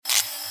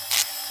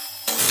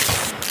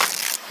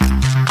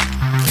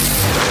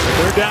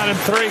They're down in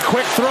 3.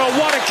 Quick throw.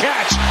 What a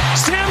catch.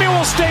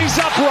 Samuel stays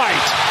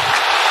upright.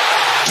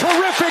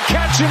 Terrific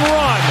catch and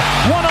run.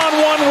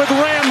 One-on-one with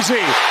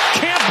Ramsey.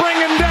 Can't bring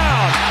him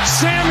down.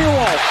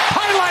 Samuel.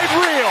 Highlight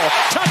reel.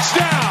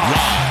 Touchdown.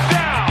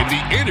 In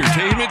the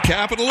entertainment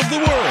capital of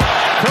the world.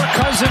 Kirk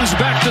Cousins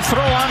back to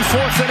throw on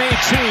 4th and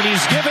 18.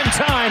 He's given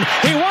time.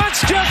 He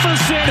wants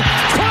Jefferson.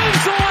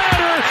 Climbs the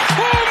ladder.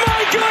 Oh,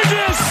 my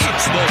goodness.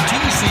 It's the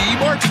T.C.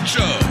 Martin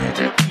Show.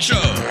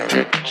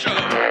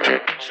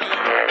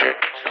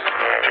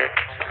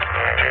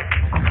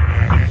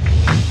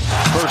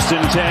 First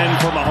and 10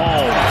 for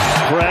Mahomes.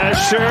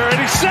 Pressure, and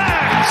he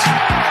sacks.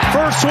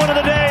 First one of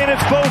the day, and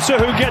it's Bosa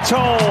who gets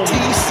home.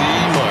 T.C.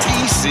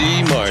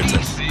 Martin.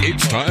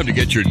 It's time to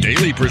get your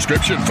daily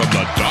prescription from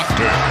the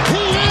doctor.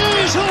 He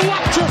is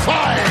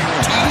electrifying.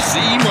 T.C.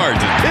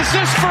 Martin. Is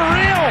this for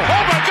real?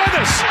 Oh, my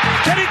goodness.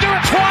 Can he do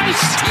it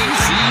twice?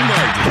 T.C.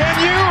 Martin. Can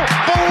you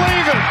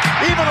believe it?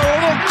 Even a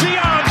little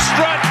Dion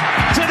strut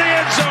to the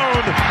end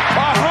zone.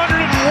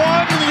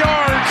 101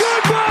 yards.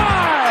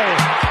 Goodbye.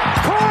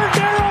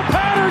 Cordero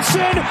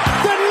Patterson,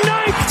 the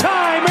 9th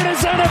time in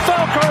his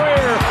NFL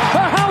career.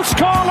 A house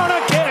call on a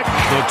kick.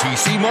 The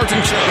T.C.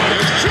 Martin Show.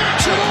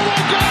 Jackson, oh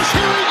my gosh,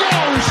 here he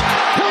goes.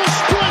 He'll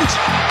sprint.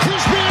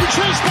 He's being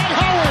chased by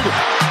Howard.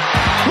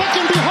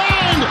 Looking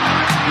behind.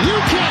 You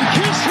can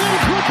kiss him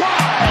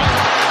goodbye.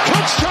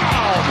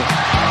 Touchdown.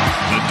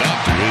 The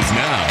doctor is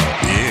now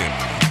in.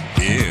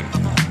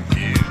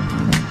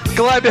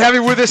 Glad to have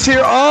you with us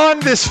here on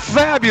this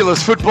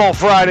fabulous Football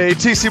Friday.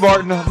 T.C.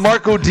 Martin,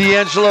 Marco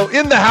D'Angelo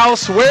in the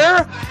house.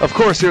 Where? Of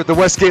course, here at the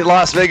Westgate,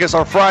 Las Vegas,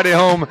 our Friday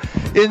home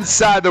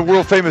inside the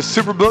world-famous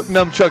Superbook.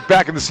 Numchuck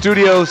back in the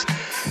studios.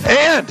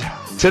 And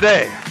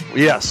today,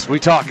 yes, we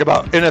talk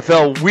about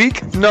NFL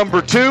week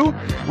number 2.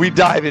 We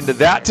dive into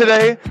that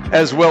today,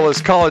 as well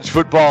as college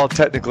football,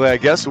 technically, I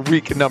guess,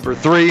 week number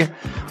 3.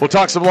 We'll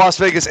talk some Las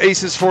Vegas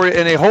Aces for you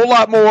and a whole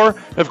lot more.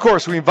 And of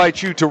course, we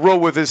invite you to roll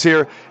with us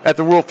here at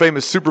the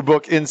world-famous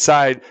Superbook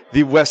inside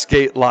the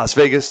Westgate, Las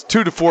Vegas,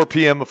 2 to 4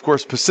 p.m., of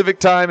course, Pacific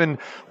time. And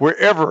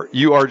wherever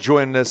you are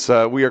joining us,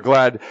 we are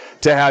glad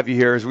to have you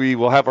here as we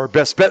will have our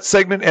Best Bet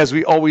segment, as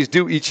we always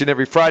do each and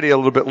every Friday a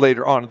little bit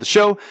later on in the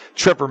show.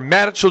 Trevor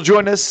Maddich will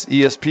join us,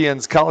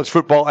 ESPN's college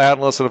football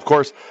analyst, and of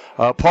course,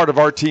 part of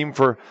our team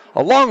for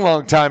a long,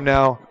 long time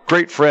now.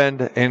 Great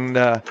friend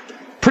and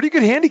pretty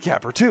good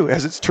handicapper, too,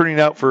 as it's turning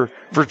out for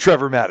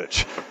Trevor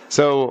Maddich.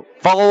 So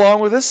follow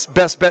along with us.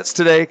 Best Bets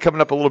today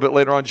coming up a little bit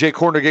later on. Jay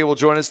Kornegay will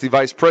join us, the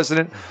Vice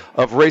President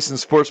of Race and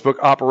Sportsbook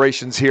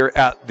Operations here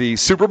at the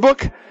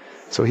Superbook.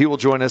 So he will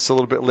join us a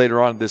little bit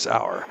later on this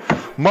hour.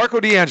 Marco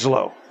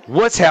D'Angelo,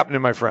 what's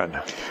happening, my friend?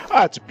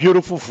 It's a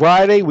beautiful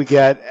Friday. We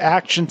got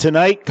action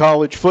tonight,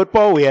 college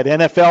football. We had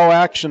NFL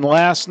action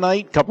last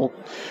night, a couple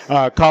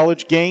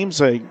college games.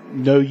 I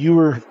know you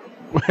were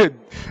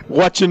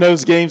watching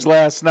those games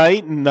last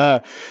night, and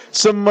the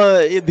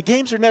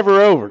games are never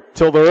over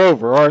till they're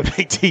over, are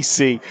they,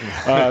 TC?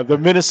 The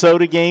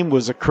Minnesota game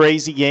was a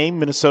crazy game.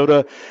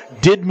 Minnesota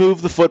did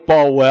move the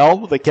football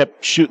well. They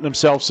kept shooting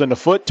themselves in the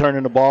foot,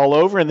 turning the ball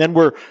over, and then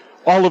we're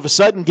all of a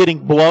sudden getting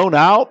blown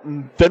out,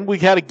 and then we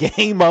had a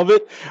game of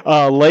it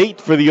late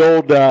for the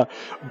old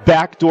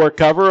backdoor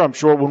cover. I'm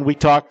sure when we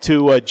talk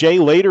to Jay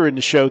later in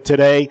the show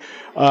today,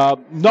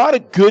 not a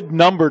good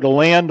number to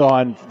land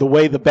on the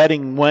way the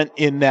betting went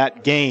in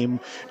that game.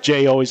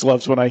 Jay always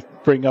loves when I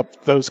bring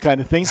up those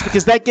kind of things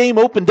because that game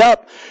opened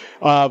up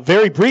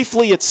very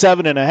briefly at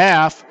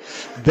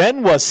 7.5,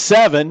 then was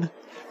 7,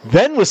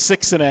 then was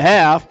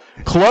 6.5,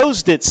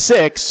 closed at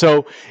 6.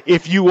 So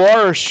if you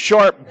are a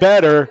sharp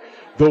bettor,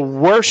 the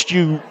worst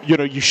you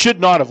should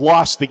not have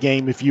lost the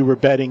game if you were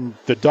betting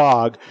the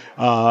dog,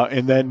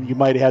 and then you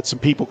might have had some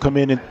people come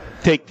in and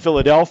take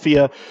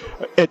Philadelphia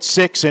at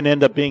 6 and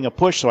end up being a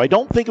push. So I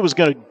don't think it was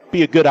going to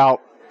be a good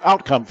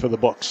outcome for the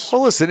books.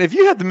 Well, listen, if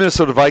you had the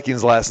Minnesota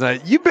Vikings last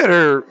night, you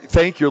better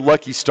thank your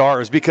lucky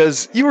stars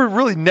because you were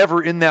really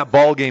never in that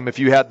ball game if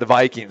you had the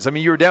Vikings. I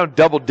mean, you were down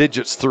double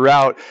digits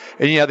throughout,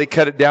 and yeah, they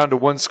cut it down to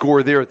one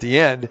score there at the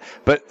end.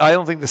 But I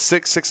don't think the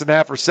 6,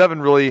 6.5, or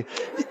 7 really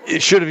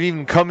it should have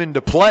even come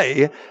into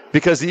play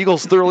because the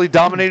Eagles thoroughly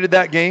dominated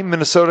that game.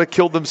 Minnesota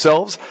killed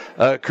themselves.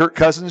 Kirk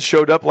Cousins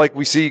showed up like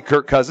we see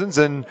Kirk Cousins.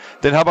 And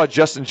then how about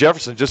Justin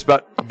Jefferson, just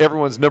about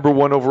everyone's number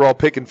 1 overall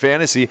pick in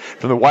fantasy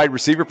from the wide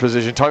receiver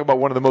position. Talking about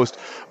one of the most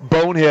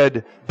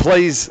bonehead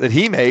plays that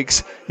he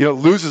makes,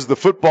 loses the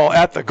football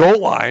at the goal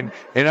line.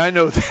 And I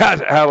know that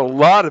had a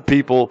lot of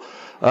people,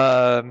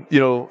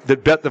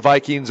 that bet the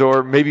Vikings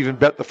or maybe even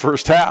bet the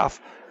first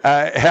half,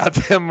 had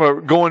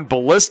them going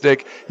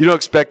ballistic. You don't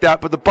expect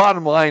that. But the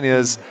bottom line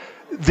is,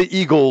 the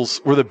Eagles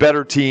were the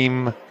better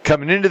team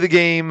coming into the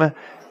game.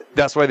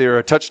 That's why they were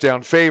a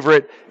touchdown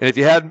favorite. And if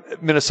you had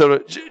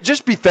Minnesota,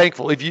 just be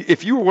thankful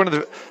if you were one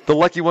of the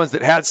lucky ones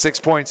that had 6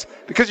 points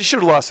because you should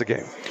have lost the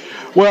game.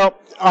 Well,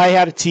 I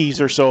had a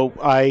teaser, so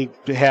I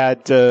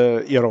had,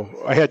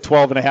 I had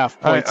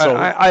 12.5 points.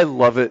 I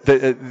love it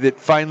that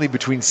finally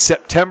between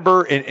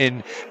September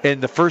and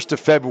the 1st of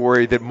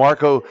February that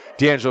Marco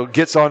D'Angelo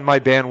gets on my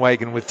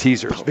bandwagon with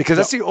teasers, because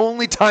that's the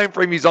only time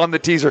frame he's on the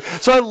teaser.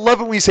 So I love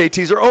it when we say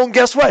teaser. Oh, and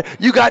guess what?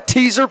 You got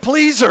teaser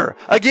pleaser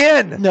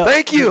again. No,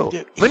 Thank you.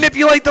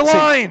 Manipulate the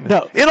line.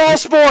 No. In all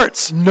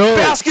sports. No.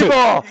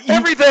 Basketball.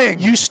 Everything.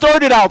 You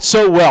started out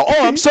so well.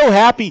 Oh, I'm so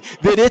happy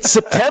that it's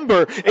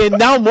September, and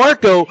now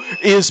Marco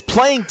is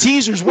playing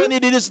teasers when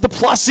it is the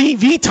plus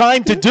EV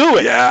time to do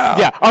it.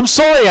 Yeah. I'm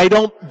sorry I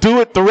don't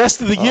do it the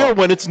rest of the year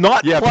when it's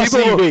not plus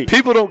EV.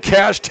 People don't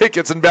cash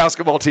tickets in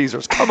basketball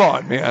teasers. Come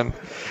on, man.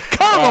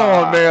 Come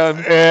on,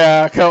 man.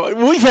 Yeah,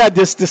 we've had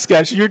this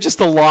discussion. You're just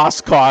a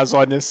lost cause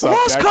on this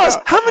subject. Lost cause?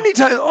 How many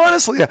times,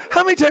 honestly,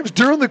 how many times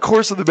during the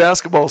course of the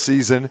basketball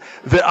season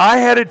that I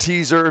had a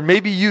teaser, or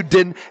maybe you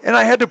didn't, and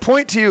I had to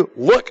point to you,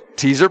 look,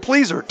 teaser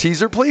pleaser,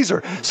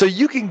 so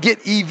you can get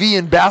EV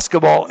in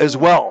basketball as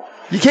well.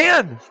 You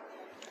can.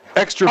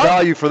 Extra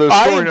value for those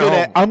scoring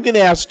at home. I'm going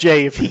to ask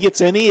Jay if he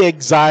gets any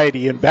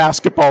anxiety in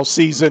basketball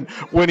season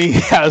when he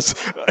has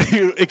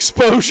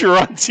exposure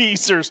on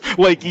teasers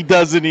like he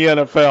does in the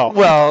NFL.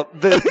 Well,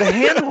 the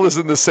handle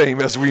isn't the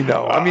same, as we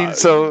know. I mean,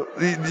 so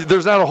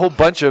there's not a whole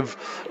bunch of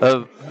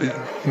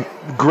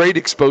great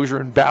exposure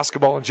in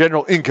basketball in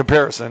general in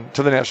comparison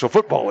to the National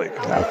Football League.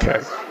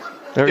 Okay.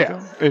 There you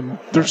go. And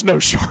there's no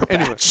sharp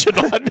action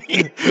on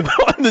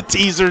the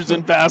teasers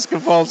in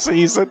basketball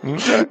season.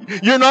 Okay.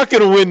 You're not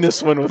going to win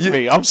this one with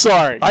me. I'm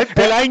sorry. And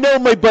I know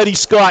my buddy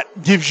Scott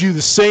gives you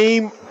the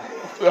same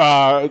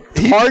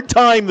hard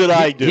time that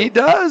I do. He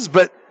does,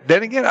 but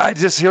then again, I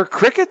just hear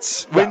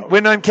crickets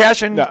when I'm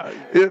cashing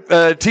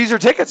teaser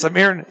tickets. I'm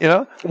hearing,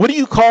 What do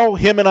you call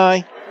him and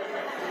I?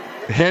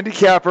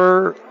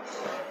 Handicapper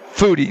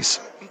foodies.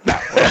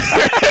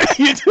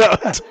 You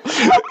don't.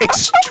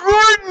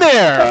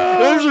 Extraordinaire.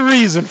 There's a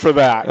reason for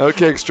that.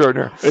 Okay,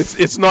 extraordinaire.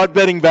 It's not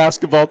betting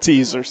basketball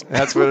teasers.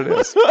 That's what it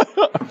is.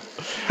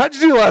 How'd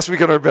you do last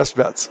week on our best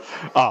bets?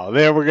 Oh,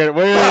 there we're gonna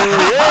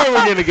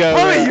go.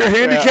 Oh, you're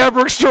handicapper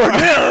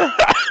extraordinaire,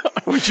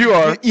 which you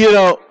are.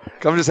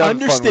 I'm just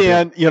having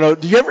understand, fun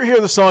do you ever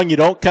hear the song, you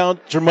don't count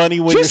your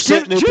money when you're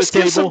sitting at the table? Just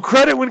give some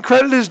credit when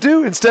credit is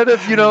due, instead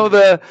of, you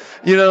got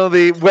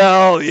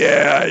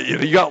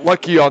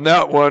lucky on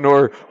that one,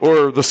 or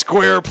the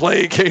square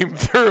play came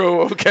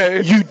through,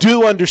 okay? You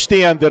do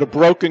understand that a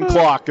broken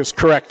clock is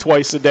correct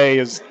twice a day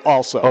is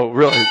also. Oh,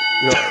 really?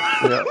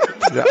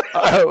 Yeah.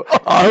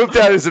 I hope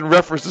that is in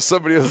reference to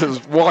somebody else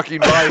who's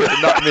walking by it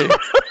and not me.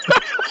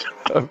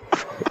 A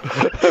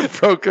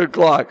broken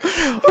clock.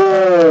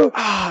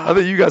 I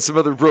think you got some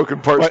other broken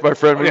parts, my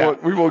friend.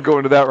 We won't go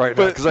into that right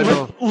now, because I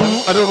know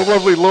the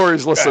lovely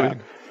Lori's listening.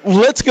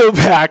 Let's go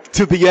back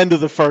to the end of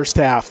the first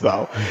half,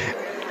 though.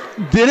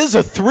 It is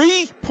a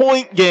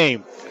 3-point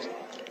game.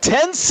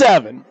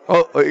 10-7.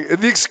 Oh,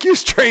 the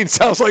excuse train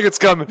sounds like it's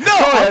coming. No,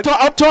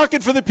 I'm talking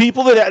for the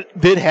people that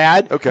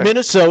had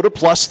Minnesota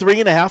plus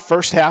 3.5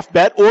 first half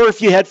bet, or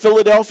if you had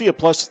Philadelphia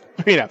plus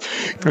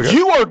 3.5. Okay.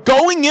 You are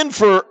going in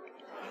for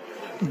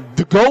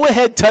the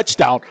go-ahead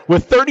touchdown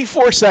with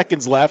 34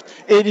 seconds left.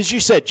 And as you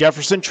said,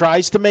 Jefferson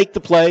tries to make the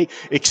play,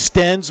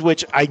 extends,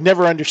 which I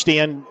never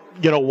understand,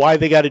 why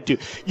they got to do.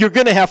 You're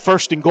going to have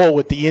first and goal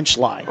with the inch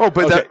line. Oh,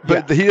 but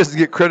he doesn't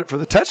get credit for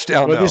the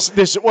touchdown. Well,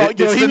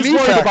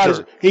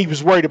 he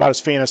was worried about his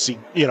fantasy,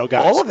 guys.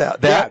 All of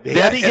that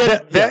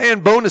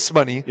and bonus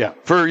money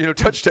for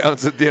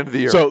touchdowns at the end of the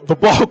year. So the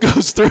ball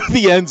goes through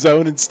the end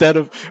zone instead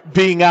of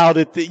being out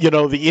at the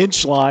the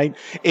inch line,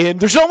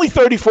 and there's only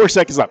 34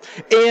 seconds left.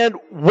 And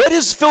what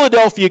is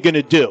Philadelphia going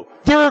to do?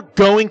 They're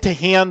going to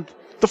hand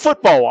the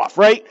football off,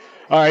 right?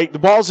 All right, the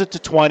ball's at the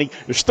 20.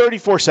 There's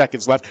 34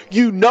 seconds left.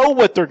 You know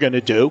what they're going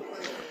to do.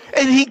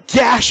 And he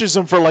gashes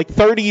them for like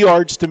 30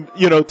 yards to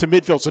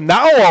midfield. So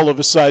now all of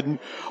a sudden,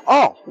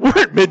 we're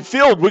at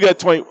midfield. We got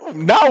 20.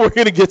 Now we're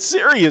going to get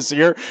serious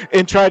here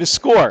and try to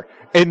score.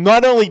 And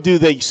not only do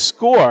they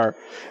score,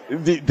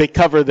 they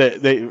cover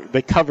that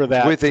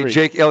with three. A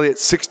Jake Elliott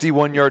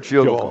 61-yard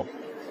field goal.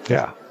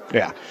 Yeah.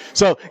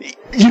 So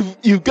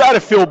you've got to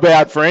feel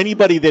bad for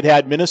anybody that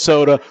had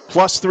Minnesota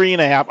plus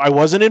 3.5. I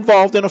wasn't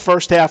involved in a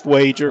first half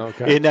wager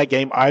in that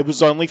game. I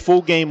was only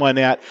full game on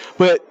that.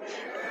 But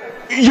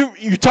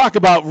you talk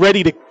about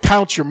ready to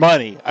count your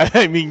money.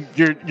 I mean,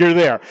 you're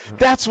there.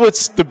 That's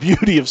what's the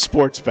beauty of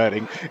sports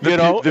betting.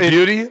 The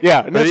beauty?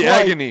 Yeah. And the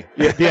agony.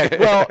 Yeah.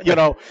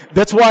 Well,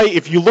 that's why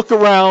if you look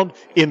around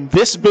in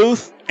this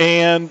booth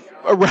and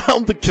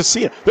around the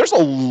casino, there's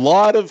a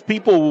lot of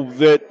people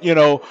that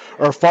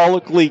are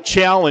follically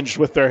challenged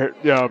with their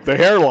their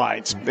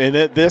hairlines, and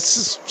this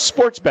is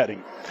sports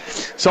betting.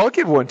 So I'll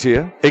give one to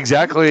you.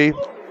 Exactly.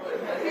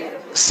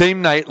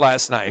 Same night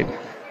last night.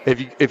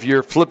 If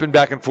you're flipping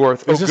back and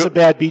forth, is this a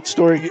bad beat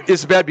story?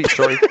 It's a bad beat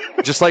story,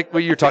 just like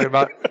what you're talking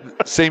about.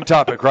 Same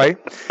topic, right?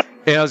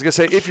 And I was going to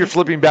say, if you're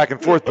flipping back and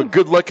forth, but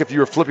good luck if you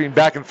were flipping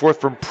back and forth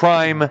from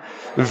Prime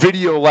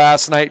Video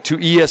last night to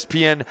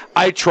ESPN.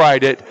 I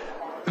tried it.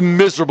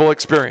 miserable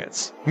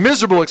experience.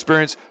 Miserable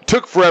experience.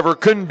 Took forever.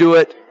 Couldn't do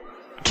it.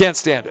 Can't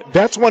stand it.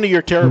 That's one of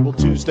your terrible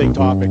Tuesday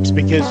topics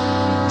because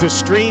the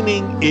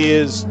streaming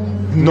is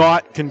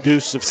not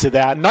conducive to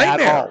that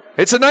Nightmare. at all.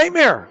 It's a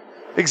nightmare.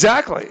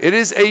 Exactly. It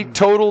is a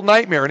total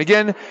nightmare. And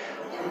again,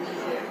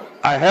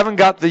 I haven't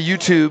got the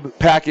YouTube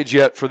package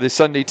yet for the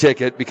Sunday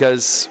ticket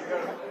because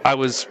I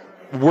was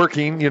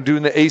working,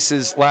 doing the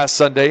Aces last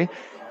Sunday,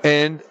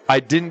 and I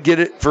didn't get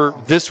it for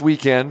this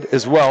weekend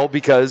as well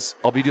because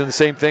I'll be doing the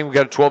same thing. We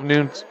got a 12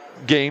 noon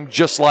game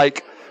just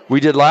like we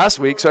did last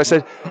week. So I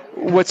said,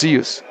 what's the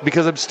use?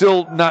 Because I'm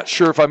still not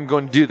sure if I'm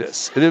going to do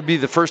this. It'll be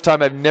the first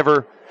time I've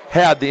never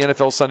had the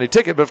NFL Sunday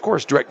ticket, but of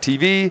course,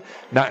 DirecTV,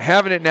 not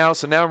having it now.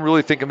 So now I'm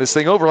really thinking this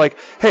thing over like,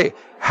 hey,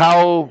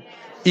 how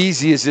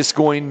easy is this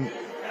going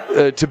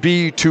to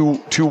be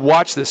to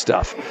watch this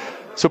stuff?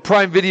 So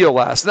Prime Video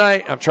last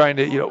night, I'm trying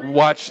to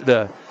watch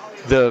the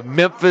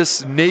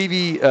Memphis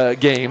Navy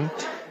game,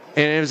 and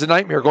it was a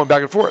nightmare going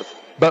back and forth.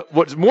 But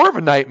what's more of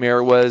a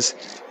nightmare was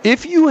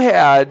if you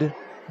had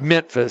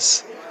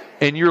Memphis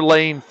and you're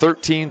laying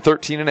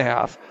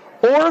 13.5,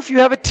 or if you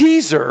have a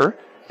teaser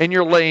and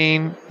you're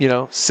laying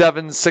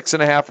 7,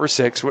 6.5, or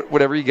 6,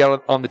 whatever you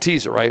got on the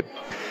teaser, right?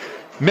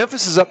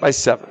 Memphis is up by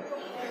 7.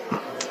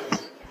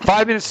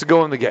 5 minutes to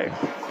go in the game.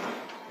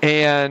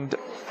 And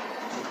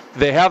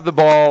they have the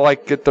ball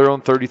like at their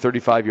own 30,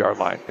 35-yard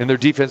line. And their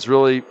defense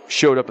really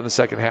showed up in the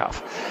second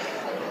half.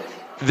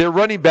 Their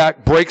running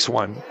back breaks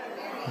one,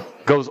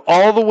 goes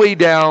all the way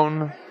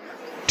down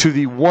to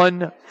the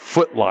 1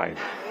 foot line.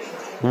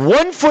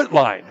 1 foot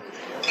line.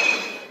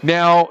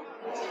 Now,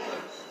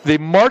 they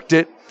marked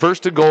it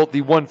first and goal at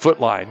the 1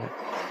 foot line.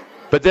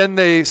 But then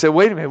they said,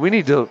 wait a minute, we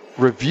need to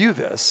review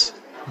this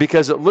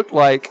because it looked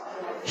like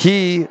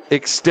he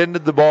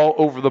extended the ball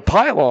over the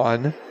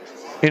pylon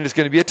and it's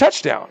going to be a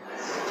touchdown.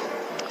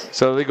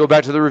 So they go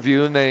back to the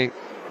review and they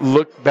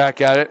look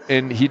back at it,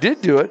 and he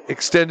did do it,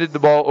 extended the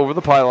ball over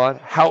the pylon.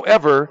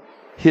 However,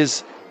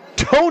 his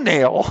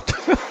toenail,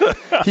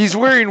 he's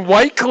wearing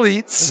white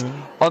cleats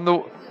on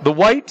the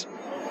white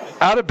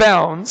out of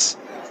bounds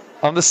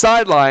on the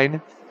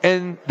sideline,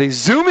 and they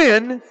zoom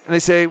in and they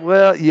say,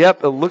 well,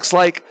 yep, it looks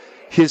like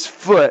his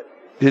foot,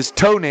 his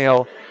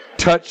toenail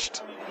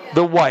touched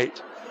the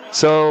white.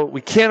 So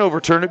we can't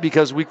overturn it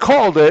because we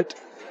called it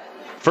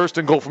first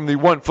and goal from the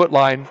 1 foot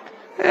line.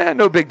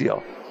 No big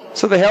deal.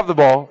 So they have the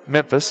ball,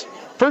 Memphis,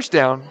 first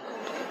down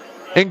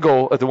and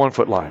goal at the 1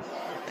 foot line.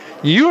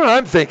 You know what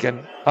I'm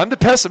thinking? I'm the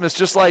pessimist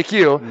just like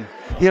you.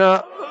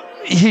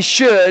 He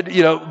should,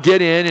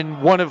 get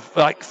in one of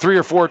like 3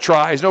 or 4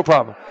 tries, no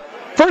problem.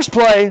 First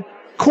play,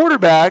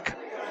 quarterback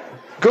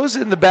goes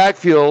in the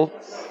backfield,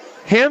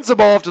 hands the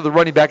ball off to the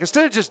running back.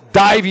 Instead of just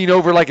diving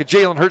over like a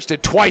Jalen Hurts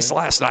did twice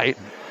last night,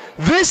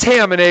 this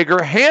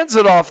Hammenegger hands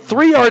it off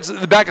 3 yards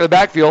at the back of the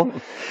backfield.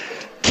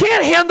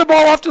 Can't hand the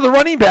ball off to the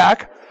running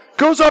back.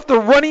 Goes off the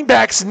running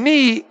back's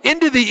knee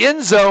into the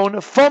end zone.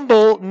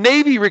 Fumble.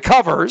 Navy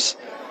recovers.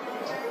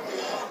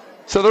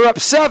 So they're up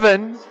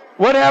 7.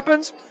 What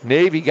happens?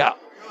 Navy got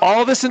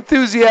all this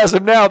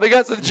enthusiasm now. They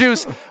got some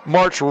juice.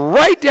 March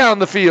right down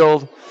the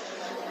field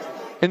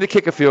and they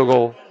kick a field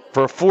goal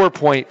for a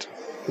 4-point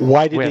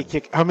Why did win. they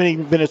kick? How many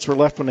minutes were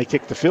left when they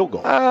kicked the field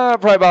goal?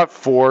 Probably about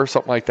 4,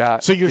 something like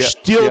that. So you're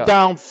still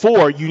down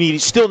 4. You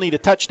still need a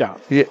touchdown.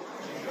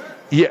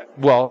 Yeah,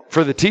 well,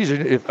 for the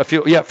teaser,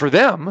 for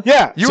them.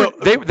 Yeah,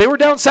 they were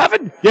down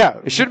 7. Yeah,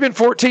 it should have been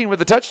 14 with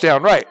the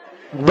touchdown, right?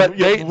 But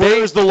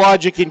where's the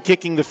logic in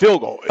kicking the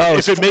field goal?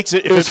 If it makes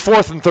it, it was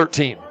 4th and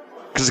 13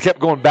 because it kept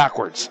going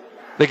backwards.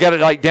 They got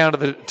it like down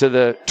to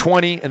the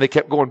 20, and they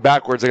kept going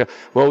backwards. They go,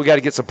 well, we got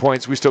to get some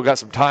points. We still got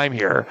some time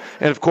here,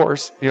 and of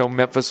course,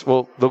 Memphis.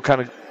 Well, they'll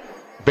kind of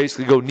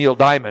basically go Neil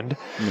Diamond,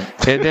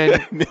 and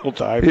then Neil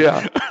Diamond.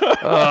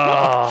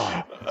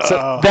 Yeah.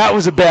 So that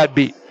was a bad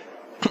beat.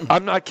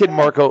 I'm not kidding,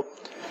 Marco.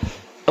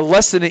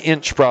 Less than an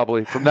inch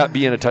probably from that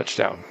being a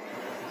touchdown.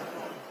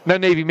 Now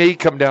Navy may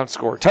come down and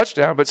score a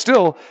touchdown, but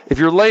still, if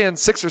you're laying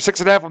 6 or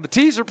 6.5 on the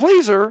teaser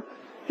pleaser,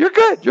 you're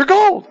good. You're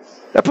gold.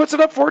 That puts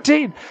it up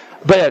 14.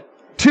 But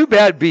 2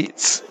 bad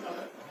beats.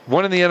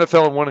 One in the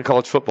NFL and one in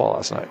college football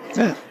last night.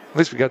 Yeah. At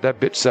least we got that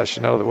bitch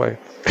session out of the way.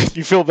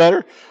 You feel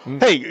better?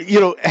 Hey,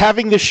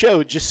 having this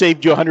show just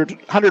saved you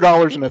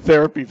 $100 in a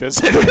therapy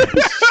visit.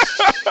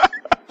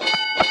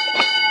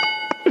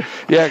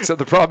 Yeah, except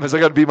the problem is I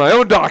got to be my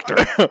own doctor.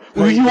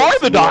 Well, you are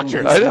the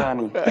doctor. I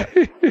know.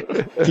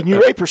 Can you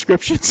write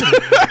prescriptions?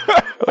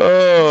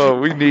 Oh,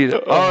 we need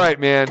it. All right,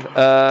 man.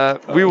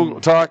 We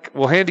will talk.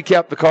 We'll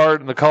handicap the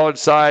card on the college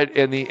side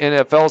and the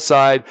NFL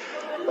side.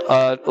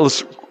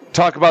 Let's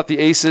talk about the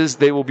Aces.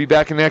 They will be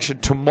back in action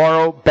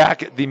tomorrow,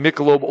 back at the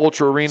Michelob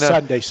Ultra Arena.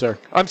 Sunday, sir.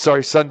 I'm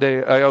sorry,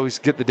 Sunday. I always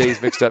get the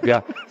days mixed up.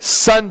 Yeah.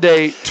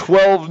 Sunday,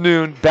 12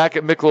 noon, back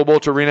at Michelob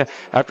Ultra Arena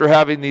after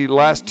having the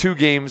last 2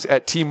 games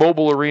at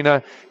T-Mobile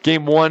Arena.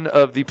 Game 1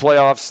 of the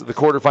playoffs, the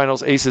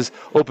quarterfinals, Aces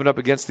open up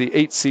against the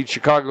 8th seed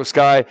Chicago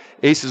Sky.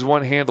 Aces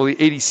won handily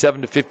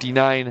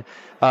 87-59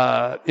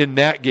 in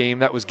that game.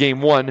 That was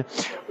game 1.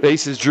 The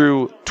Aces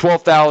drew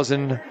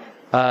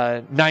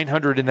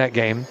 12,900 in that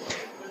game.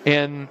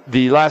 And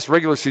the last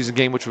regular season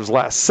game, which was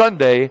last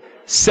Sunday,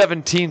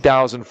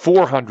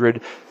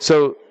 17,400.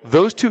 So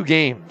those two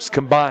games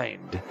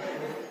combined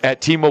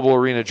at T-Mobile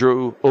Arena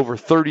drew over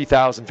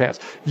 30,000 fans.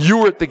 You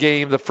were at the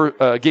game, the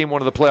first, game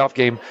one of the playoff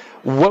game.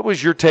 What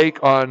was your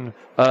take on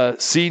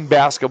seeing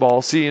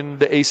basketball, seeing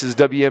the Aces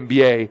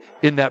WNBA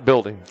in that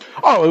building?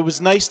 Oh, it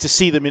was nice to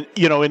see them in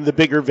the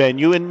bigger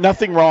venue, and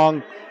nothing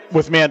wrong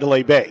with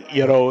Mandalay Bay.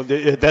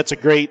 That's a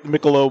great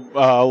Michelob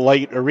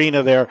Light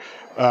Arena there.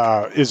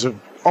 Is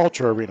an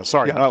ultra arena.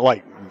 Sorry, not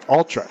light,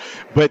 ultra.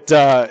 But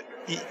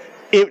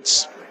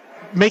it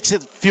makes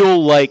it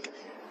feel like,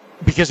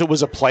 because it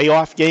was a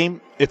playoff game,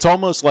 it's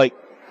almost like,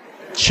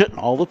 shouldn't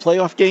all the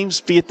playoff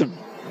games be at the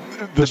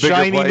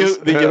shiny new,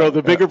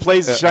 the bigger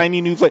place, the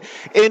shiny new place?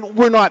 And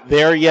we're not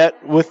there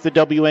yet with the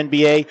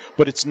WNBA,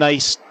 but it's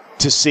nice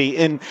to see.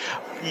 And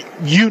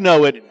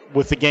it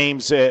with the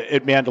games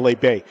at Mandalay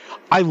Bay.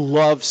 I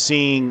love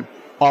seeing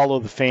all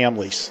of the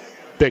families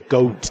that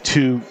go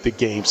to the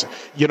games.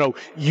 You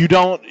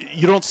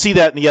don't see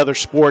that in the other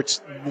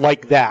sports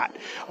like that.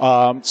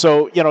 And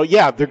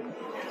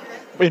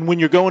when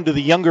you're going to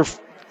the younger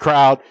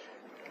crowd,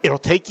 it'll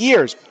take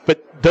years,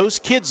 but those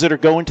kids that are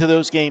going to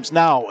those games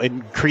now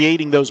and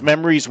creating those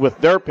memories with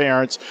their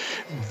parents,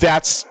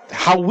 that's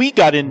how we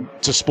got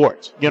into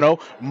sports.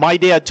 My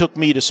dad took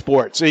me to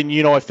sports, and,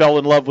 I fell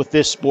in love with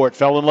this sport,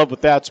 fell in love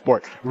with that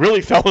sport,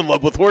 really fell in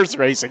love with horse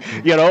racing,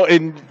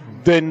 and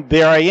then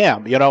there I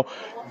am.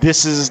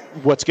 This is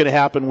what's going to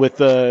happen with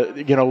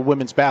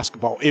women's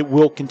basketball. It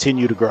will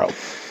continue to grow.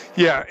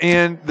 Yeah,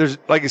 and there's,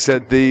 like I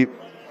said,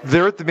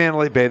 they're at the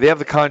Mandalay Bay. They have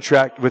the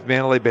contract with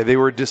Mandalay Bay. They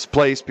were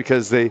displaced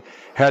because they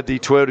had the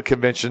Toyota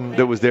convention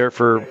that was there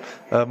for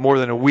more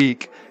than a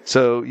week.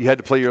 So you had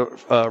to play your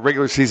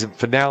regular season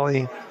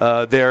finale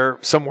there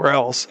somewhere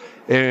else.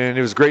 And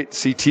it was great to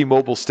see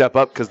T-Mobile step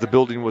up because the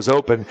building was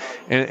open.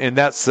 And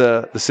that's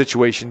the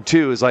situation,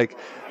 too, is like,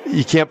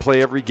 you can't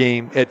play every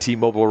game at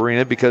T-Mobile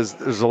Arena because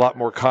there's a lot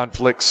more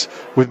conflicts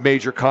with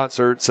major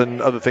concerts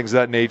and other things of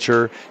that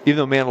nature. Even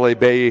though Mandalay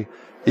Bay,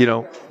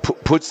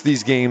 puts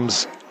these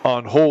games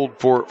on hold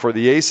for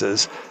the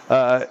Aces,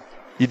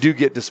 you do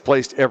get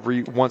displaced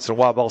every once in a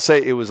while. But I'll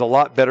say it was a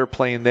lot better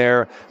playing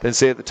there than,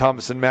 say, at the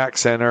Thomas and Mack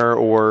Center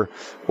or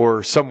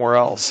somewhere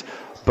else.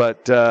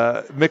 But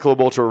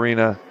Michelob Ultra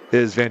Arena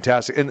is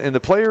fantastic. And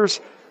the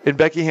players in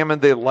Becky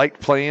Hammond, they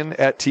liked playing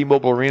at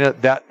T-Mobile Arena,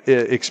 that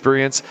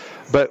experience.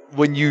 But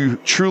when you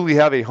truly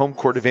have a home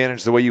court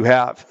advantage the way you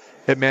have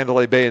at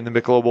Mandalay Bay in the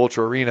Michelob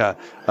Ultra Arena,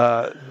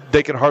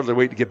 they can hardly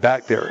wait to get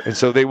back there. And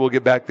so they will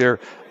get back there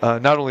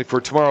not only for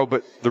tomorrow,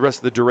 but the rest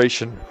of the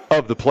duration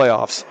of the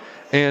playoffs.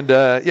 And,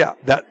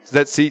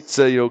 that seats,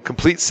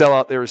 complete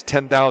sellout there is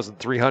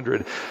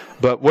 10,300.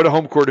 But what a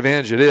home court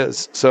advantage it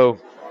is. So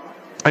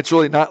it's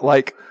really not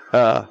like,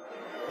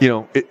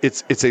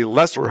 it's a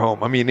lesser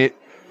home. I mean, it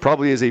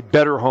probably is a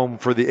better home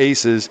for the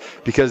Aces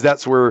because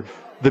that's where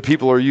the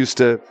people are used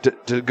to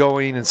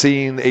going and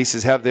seeing. The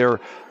Aces have their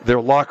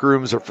locker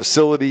rooms or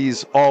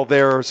facilities all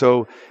there,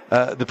 so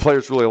the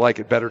players really like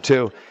it better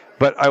too.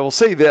 But I will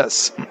say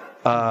this,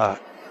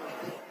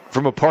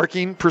 from a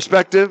parking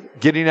perspective,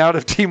 getting out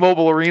of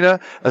T-Mobile Arena,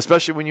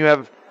 especially when you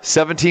have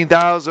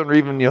 17,000 or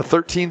even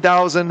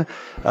 13,000,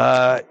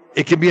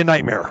 it can be a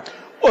nightmare.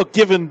 Well,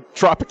 given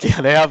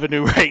Tropicana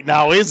Avenue right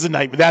now is a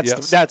nightmare.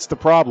 That's the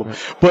problem.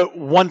 Right. But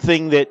one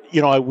thing that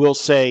I will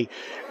say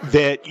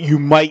that you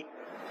might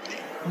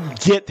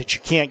get that you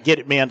can't get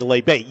at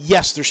Mandalay Bay.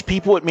 Yes, there's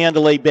people at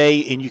Mandalay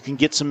Bay, and you can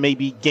get some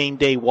maybe game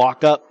day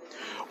walk up.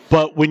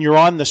 But when you're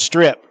on the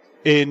Strip,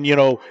 and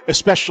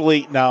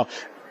especially now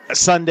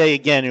Sunday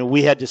again, and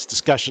we had this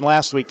discussion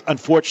last week.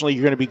 Unfortunately,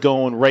 you're going to be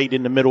going right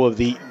in the middle of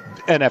the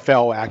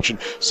NFL action,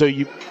 so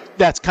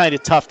that's kind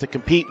of tough to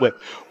compete with.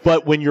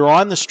 But when you're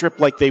on the Strip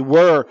like they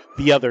were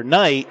the other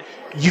night,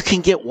 you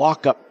can get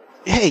walk up.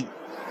 Hey,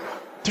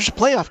 there's a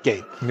playoff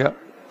game. Yep.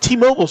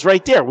 T-Mobile's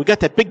right there. We got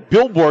that big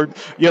billboard,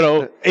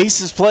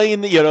 Aces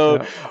playing,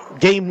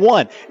 game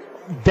one.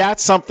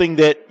 That's something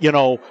that,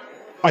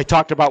 I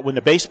talked about when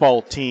the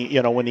baseball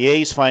team, when the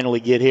A's finally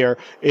get here,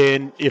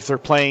 and if they're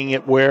playing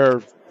it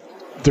where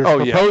they're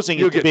proposing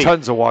You'll it to be. You'll get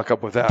tons of walk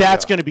up with that.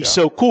 That's going to be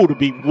so cool to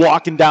be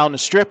walking down the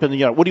Strip and,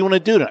 what do you want to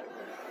do tonight?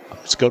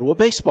 Let's go to a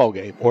baseball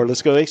game or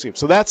let's go to a Ace game.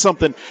 So that's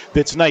something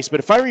that's nice. But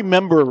if I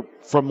remember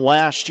from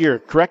last year,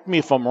 correct me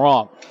if I'm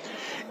wrong,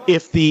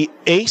 if the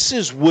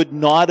Aces would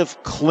not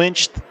have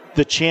clinched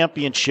the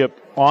championship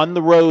on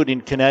the road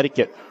in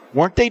Connecticut,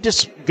 weren't they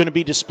just going to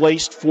be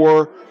displaced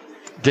for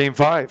Game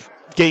 5?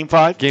 Game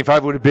 5? Game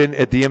 5 would have been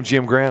at the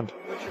MGM Grand.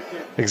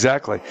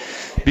 Exactly.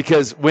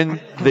 Because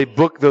when they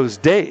book those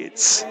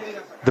dates,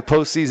 the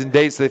postseason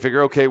dates, they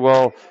figure, okay,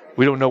 well,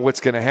 we don't know what's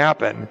going to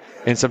happen.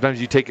 And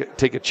sometimes you take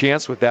a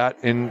chance with that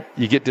and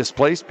you get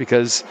displaced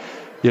because,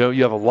 you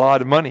have a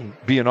lot of money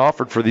being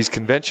offered for these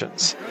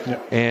conventions. Yeah.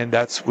 And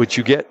that's what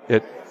you get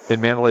in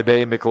Mandalay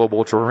Bay and Michelob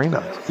Ultra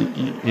Arena.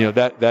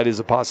 That is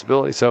a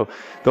possibility. So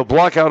they'll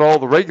block out all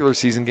the regular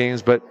season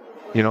games, but,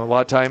 a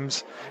lot of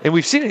times, and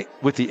we've seen it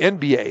with the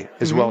NBA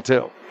as well,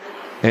 too.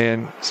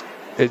 And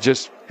it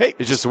just, Hey,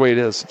 it's just the way it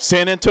is.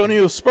 San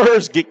Antonio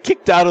Spurs get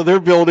kicked out of their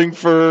building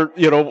for,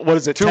 what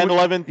is it, 10,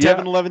 11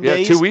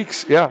 days? 2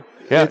 weeks, yeah.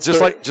 Yeah, just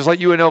like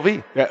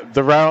UNLV. Yeah,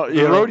 the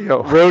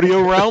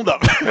rodeo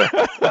roundup.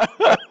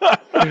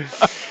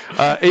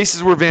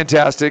 Aces were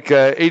fantastic,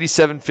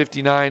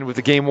 87-59 with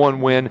the Game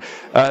 1 win.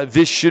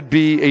 This should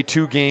be a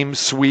 2-game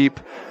sweep.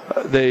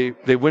 They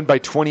win by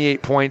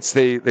 28 points.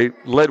 They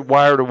led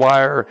wire to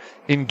wire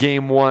in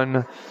Game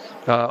 1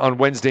 on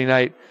Wednesday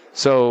night.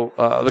 So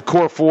the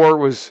core four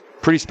was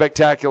pretty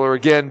spectacular.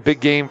 Again,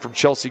 big game from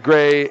Chelsea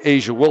Gray,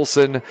 Asia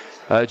Wilson,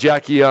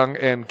 Jackie Young,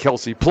 and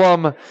Kelsey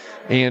Plum.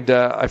 And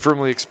I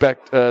firmly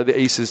expect the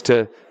Aces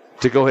to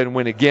go ahead and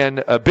win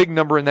again. A big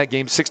number in that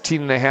game,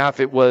 16.5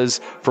 it was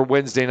for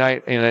Wednesday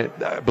night, and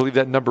I believe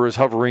that number is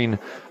hovering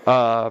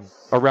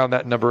around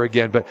that number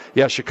again. But,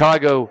 yeah,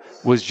 Chicago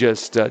was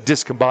just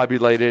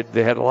discombobulated.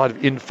 They had a lot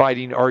of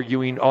infighting,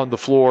 arguing on the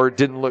floor.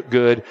 Didn't look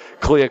good.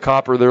 Clea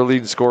Copper, their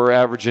leading scorer,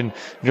 averaging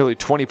nearly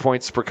 20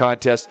 points per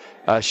contest.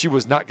 She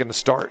was not going to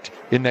start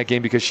in that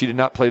game because she did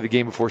not play the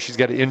game before. She's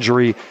got an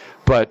injury,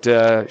 but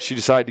she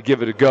decided to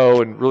give it a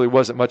go and really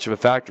wasn't much of a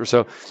factor.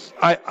 So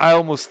I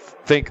almost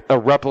think a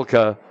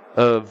replica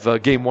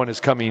of Game 1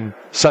 is coming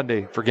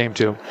Sunday for Game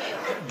 2.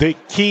 The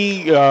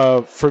key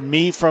for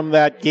me from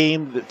that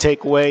game, the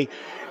takeaway,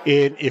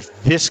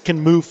 if this can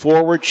move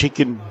forward, she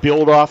can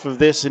build off of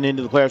this and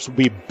into the playoffs, will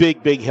be a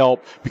big, big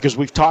help because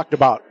we've talked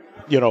about,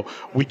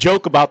 we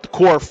joke about the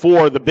core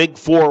four, the big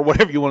four,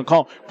 whatever you want to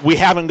call them. We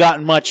haven't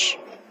gotten much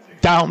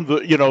down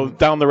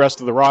the rest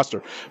of the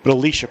roster. But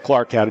Alicia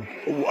Clark had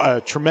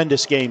a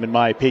tremendous game, in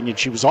my opinion.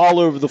 She was all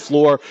over the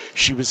floor.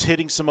 She was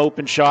hitting some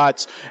open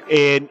shots.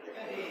 And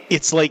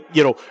it's like,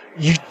 you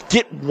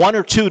get one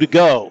or two to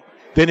go.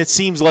 Then it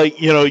seems like,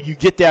 you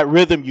get that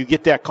rhythm, you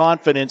get that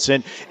confidence.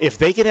 And if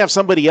they can have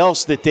somebody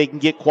else that they can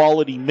get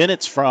quality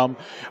minutes from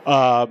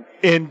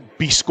and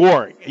be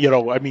scoring,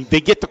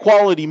 they get the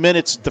quality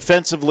minutes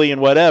defensively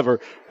and whatever,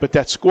 but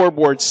that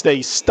scoreboard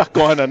stays stuck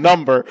on a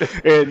number.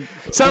 And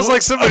sounds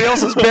like somebody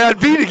else's bad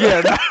beat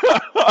again.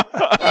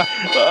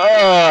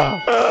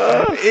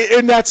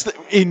 And that's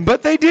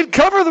but they did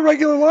cover the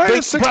regular line of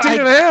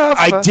 16.5.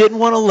 I didn't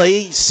want to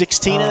lay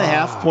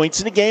 16.5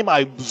 points in the game.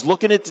 I was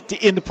looking at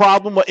the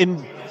problem,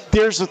 and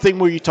there's the thing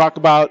where you talk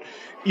about,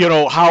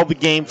 how the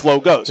game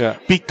flow goes. Yeah.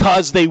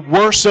 Because they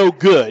were so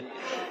good,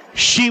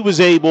 she was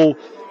able to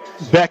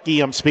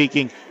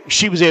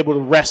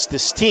rest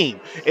this team.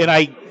 And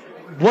I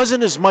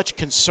wasn't as much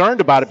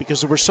concerned about it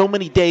because there were so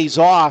many days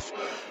off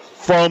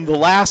from the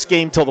last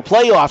game till the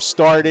playoffs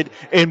started,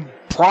 and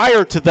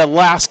prior to the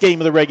last game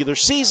of the regular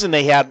season,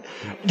 they had,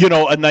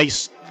 a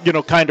nice,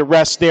 kind of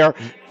rest there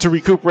to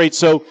recuperate.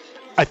 So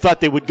I thought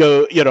they would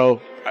go,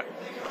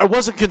 I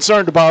wasn't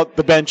concerned about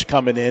the bench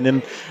coming in,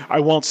 and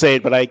I won't say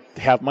it, but I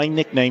have my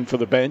nickname for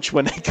the bench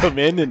when they come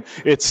in, and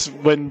it's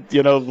when,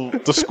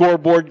 the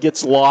scoreboard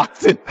gets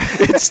locked and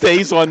it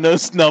stays on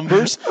those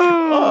numbers.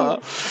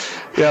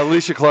 Yeah,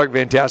 Alicia Clark,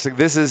 fantastic.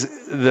 This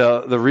is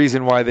the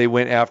reason why they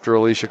went after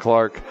Alicia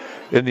Clark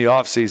in the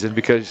offseason,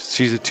 because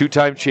she's a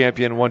 2-time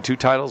champion, won 2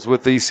 titles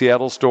with the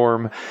Seattle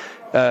Storm.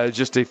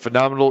 Just a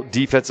phenomenal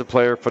defensive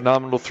player,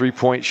 phenomenal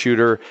three-point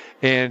shooter,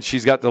 and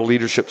she's got the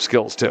leadership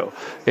skills too.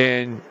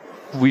 And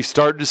we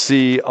started to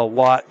see a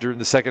lot during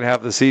the second half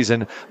of the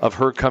season of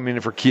her coming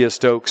in for Kia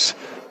Stokes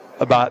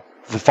about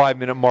the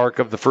 5-minute mark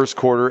of the first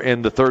quarter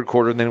and the third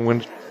quarter, and then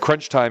when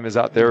crunch time is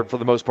out there for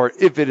the most part,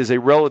 if it is a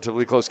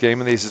relatively close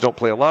game, and the Aces don't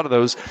play a lot of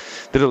those,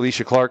 that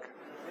Alicia Clark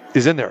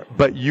is in there.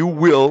 But you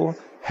will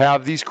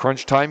have these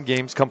crunch time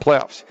games come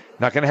playoffs.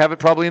 Not going to have it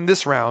probably in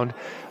this round,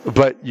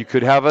 but you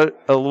could have it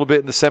a little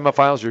bit in the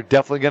semifinals. You're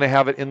definitely going to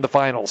have it in the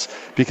finals,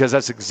 because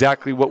that's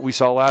exactly what we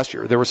saw last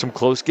year. There were some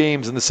close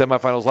games in the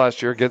semifinals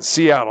last year against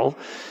Seattle,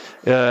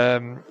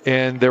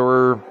 and there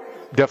were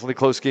definitely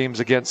close games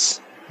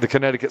against the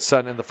Connecticut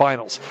Sun in the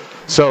finals.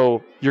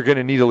 So you're going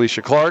to need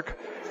Alicia Clark,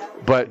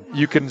 but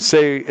you can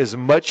say as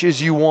much as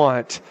you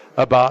want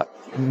about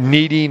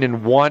needing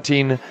and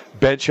wanting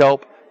bench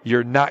help.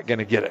 You're not going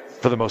to get it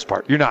for the most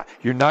part. You're not.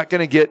 You're not going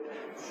to get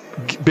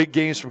big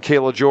games from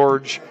Kayla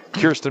George,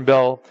 Kirsten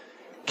Bell.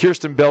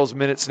 Kirsten Bell's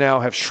minutes now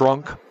have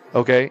shrunk,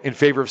 in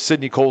favor of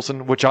Sydney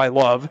Colson, which I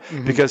love,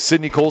 because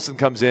Sydney Colson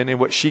comes in, and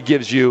what she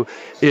gives you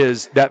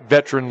is that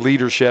veteran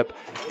leadership,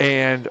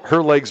 and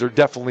her legs are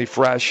definitely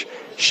fresh.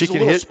 She can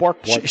hit.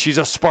 Spark plug. She's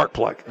a spark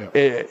plug.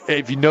 Yeah.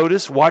 If you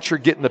notice, watch her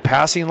get in the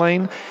passing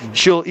lane.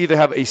 She'll either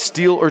have a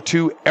steal or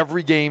two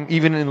every game,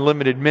 even in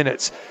limited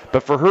minutes.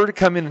 But for her to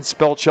come in and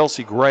spell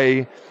Chelsea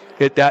Gray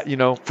at that,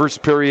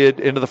 first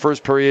period, into the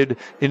first period,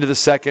 into the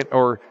second,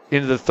 or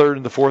into the third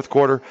and the fourth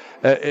quarter,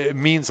 it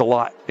means a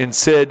lot. And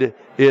Sid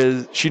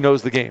she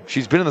knows the game.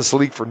 She's been in this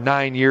league for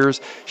 9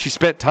 years. She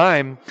spent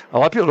time, a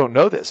lot of people don't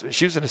know this, but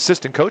she was an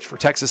assistant coach for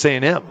Texas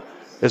A&M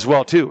as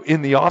well, too,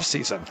 in the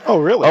offseason. Oh,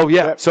 really? Oh,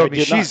 yeah. So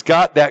she's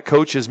got that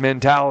coach's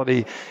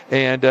mentality,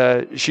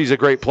 and she's a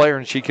great player,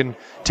 and she can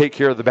take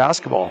care of the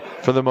basketball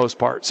for the most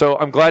part. So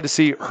I'm glad to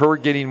see her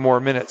getting more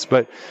minutes.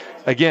 But,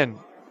 again,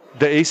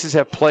 the Aces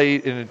have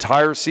played an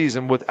entire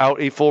season without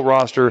a full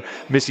roster,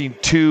 missing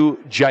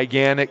 2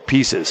 gigantic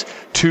pieces,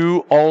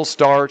 2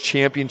 all-star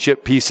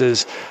championship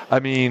pieces. I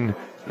mean,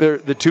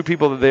 the 2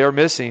 people that they are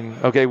missing,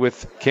 okay,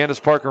 with Candace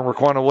Parker and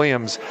Raquana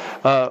Williams,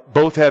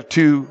 both have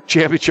 2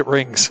 championship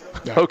rings,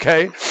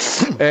 okay?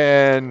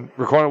 And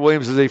Raquana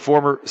Williams is a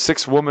former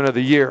 6th Woman of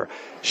the Year.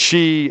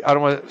 She, I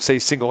don't want to say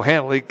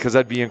single-handedly because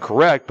that'd be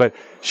incorrect, but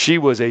she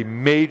was a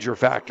major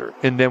factor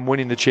in them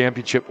winning the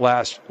championship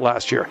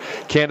last year.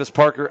 Candace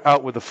Parker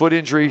out with a foot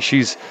injury.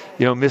 She's,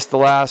 missed the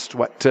last,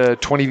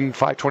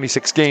 25,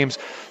 26 games.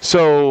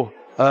 So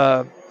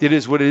it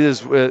is what it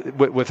is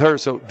with her.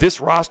 So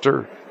this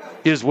roster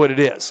is what it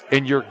is,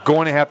 and you're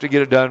going to have to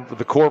get it done with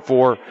the core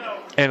 4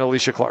 and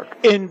Alicia Clark.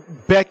 And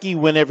Becky,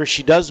 whenever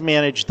she does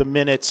manage the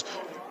minutes,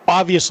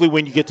 obviously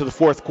when you get to the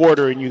fourth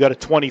quarter and you got a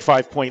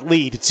 25-point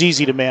lead, it's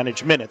easy to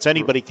manage minutes.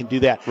 Anybody can do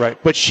that. Right.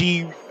 But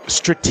she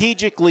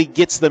strategically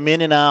gets them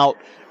in and out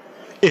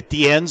at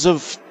the ends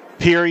of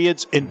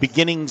periods and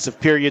beginnings of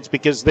periods,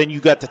 because then you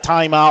got the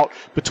timeout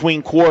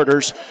between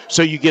quarters,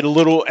 so you get a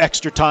little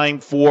extra time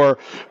for,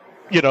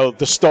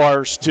 the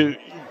stars to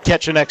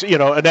catch an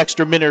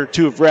extra minute or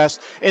 2 of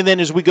rest. And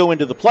then as we go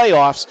into the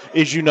playoffs,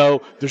 as you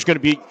know, there's going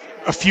to be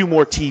a few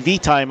more TV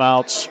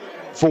timeouts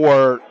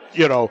for,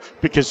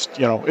 because,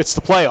 it's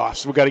the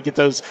playoffs. We've got to get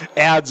those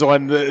ads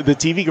on the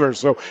TV commercials.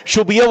 So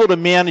she'll be able to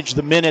manage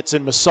the minutes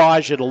and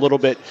massage it a little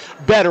bit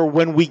better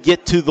when we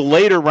get to the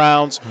later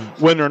rounds,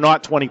 when they're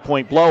not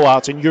 20-point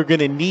blowouts. And you're going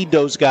to need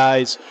those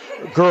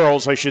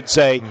girls, I should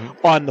say,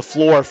 on the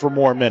floor for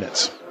more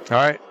minutes. All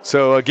right.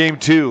 So game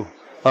 2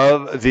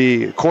 of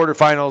the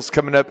quarterfinals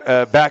coming up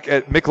back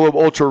at Michelob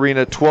Ultra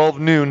Arena,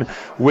 12 noon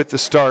with the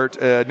start.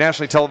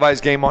 Nationally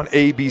televised game on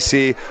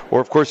ABC,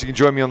 or of course you can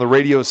join me on the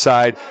radio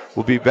side.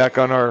 We'll be back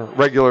on our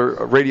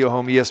regular radio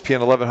home, ESPN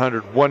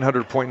 1100,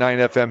 100.9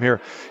 FM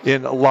here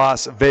in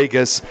Las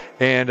Vegas.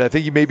 And I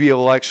think you may be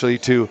able actually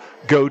to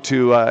go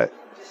to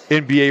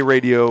NBA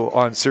radio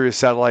on Sirius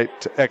Satellite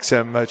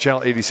XM,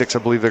 Channel 86. I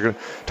believe they're going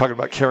to talk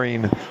about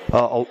carrying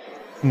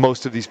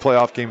most of these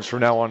playoff games from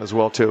now on as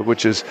well too,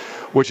 which is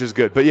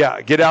good. But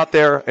yeah, get out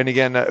there, and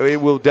again,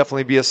 it will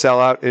definitely be a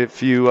sellout.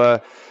 If you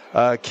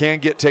can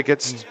get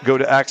tickets, go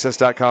to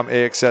access.com,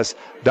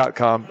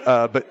 axs.com.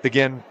 But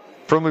again,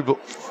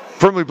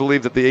 firmly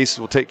believe that the Aces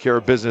will take care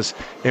of business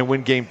and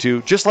win game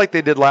 2, just like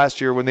they did last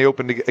year when they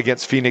opened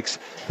against Phoenix.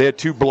 They had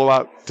 2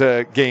 blowout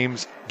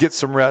games, get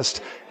some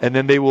rest, and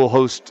then they will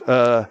host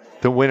the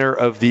winner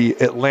of the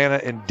Atlanta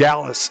and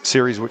Dallas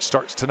series, which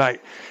starts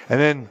tonight.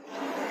 And then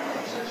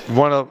you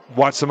want to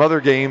watch some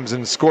other games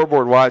and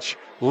scoreboard watch,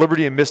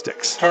 Liberty and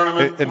Mystics.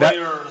 Tournament and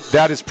players.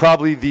 That is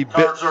probably the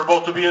Cards are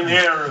about to be in the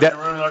air if you're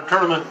in our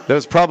tournament. That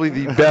was probably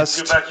the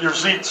best Get back to your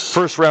seats.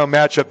 first round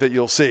matchup that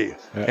you'll see.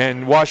 Yeah.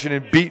 And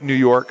Washington beat New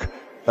York,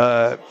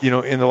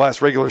 in the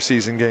last regular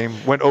season game,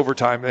 went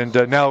overtime, and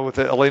now with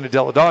Elena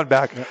Delle Donne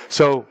back. Yeah.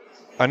 So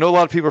I know a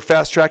lot of people are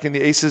fast tracking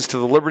the Aces to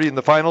the Liberty in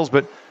the finals,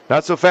 but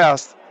not so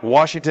fast.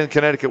 Washington,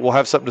 Connecticut will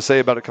have something to say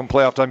about it come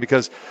playoff time,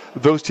 because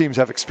those teams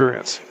have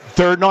experience.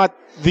 They're not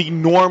the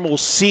normal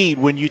seed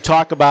when you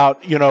talk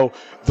about, the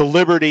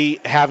Liberty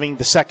having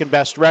the second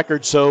best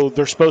record, so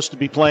they're supposed to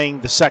be playing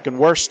the second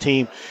worst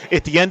team.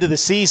 At the end of the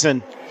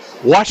season,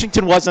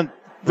 Washington wasn't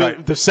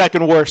the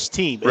second worst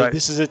team. Right.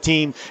 This is a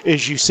team,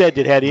 as you said,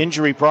 that had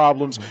injury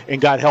problems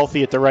and got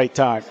healthy at the right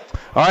time.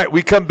 All right,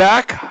 we come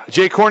back.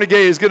 Jay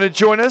Kornegay is going to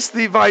join us,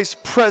 the vice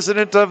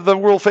president of the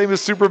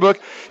world-famous Superbook.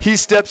 He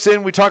steps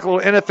in. We talk a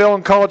little NFL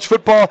and college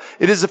football.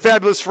 It is a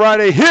fabulous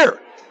Friday here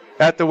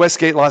at the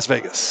Westgate, Las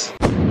Vegas.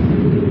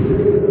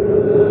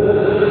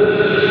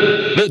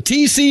 The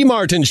T.C.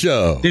 Martin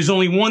Show. There's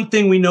only one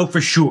thing we know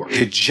for sure.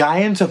 The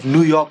Giants of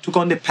New York took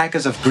on the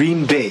Packers of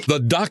Green Bay. The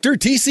Dr.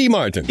 T.C.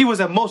 Martin. It was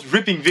a most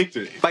ripping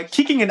victory by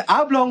kicking an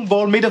oblong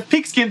ball made of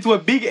pigskin to a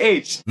big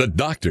H. The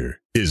Doctor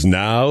is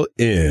now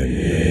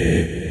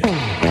in.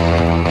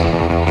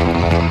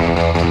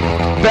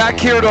 Back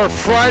here at our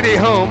Friday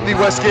home, the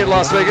Westgate,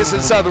 Las Vegas,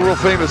 inside the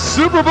world-famous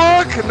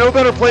Superbook. No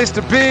better place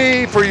to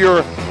be for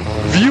your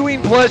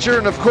viewing pleasure,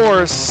 and of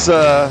course,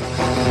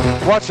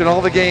 watching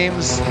all the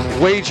games,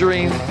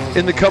 wagering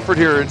in the comfort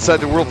here inside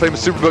the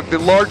world-famous Superbook, the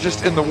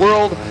largest in the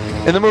world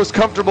and the most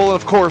comfortable, and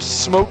of course,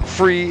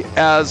 smoke-free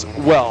as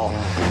well.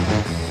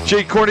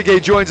 Jay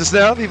Kornegay joins us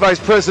now, the vice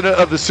president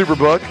of the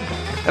Superbook.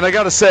 And I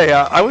got to say,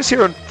 I was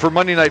here for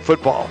Monday Night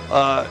Football.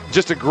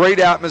 Just a great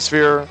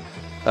atmosphere,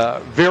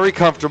 very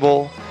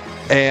comfortable,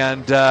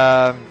 and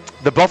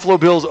the Buffalo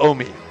Bills owe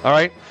me, all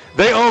right?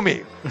 They owe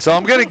me. So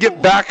I'm going to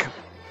get back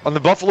on the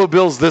Buffalo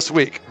Bills this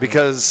week,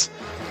 because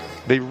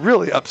they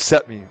really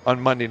upset me on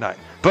Monday night.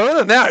 But other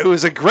than that, it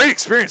was a great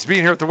experience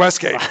being here at the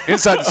Westgate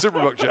inside the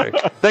Superbook, Jay.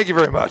 Thank you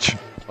very much.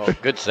 Oh,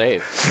 good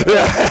save.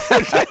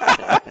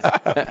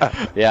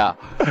 Yeah.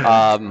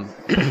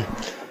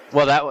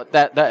 Well,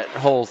 that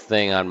whole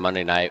thing on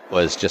Monday night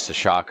was just a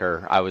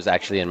shocker. I was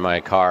actually in my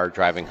car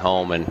driving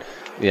home, and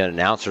the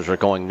announcers were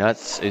going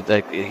nuts.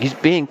 Like, he's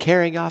being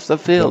carried off the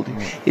field.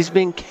 He's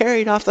being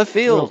carried off the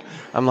field.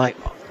 I'm like,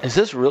 is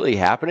this really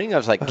happening? I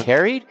was like,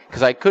 carried?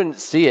 Because I couldn't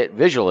see it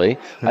visually.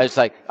 I was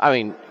like,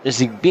 is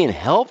he being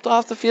helped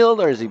off the field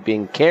or is he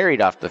being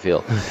carried off the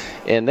field?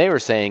 And they were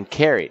saying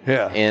carried.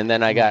 Yeah. And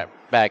then I got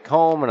back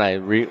home and I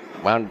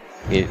rewinded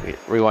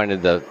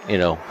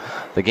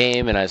the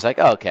game, and I was like,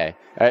 oh, okay.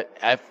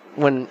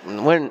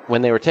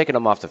 When they were taking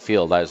him off the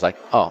field, I was like,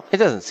 oh, it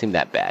doesn't seem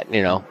that bad,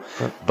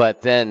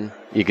 But then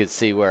you could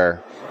see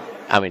where,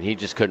 he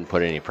just couldn't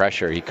put any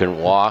pressure. He couldn't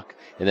walk.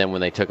 And then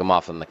when they took him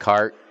off on the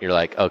cart, you're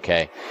like,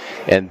 okay.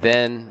 And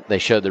then they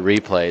showed the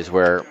replays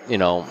where,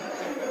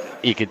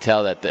 you could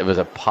tell that there was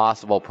a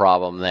possible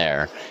problem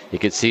there. You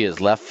could see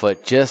his left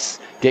foot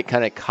just get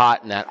kind of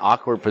caught in that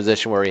awkward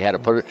position where he had to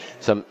put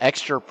some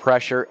extra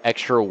pressure,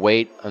 extra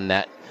weight on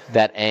that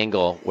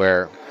angle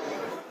where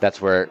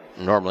that's where it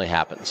normally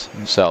happens.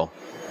 So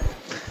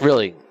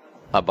really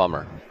a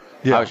bummer.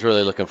 Yeah. I was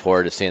really looking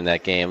forward to seeing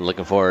that game,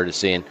 looking forward to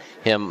seeing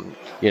him,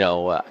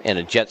 in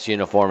a Jets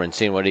uniform and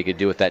seeing what he could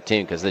do with that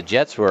team, because the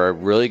Jets were a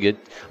really good,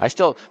 I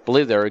still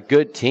believe they're a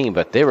good team,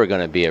 but they were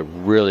going to be a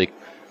really,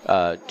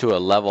 to a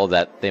level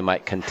that they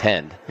might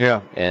contend.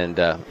 Yeah. And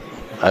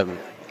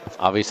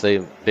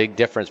obviously, big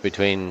difference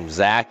between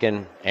Zach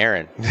and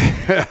Aaron.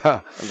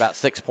 About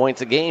 6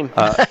 points a game.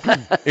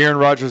 Aaron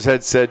Rodgers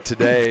had said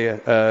today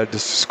to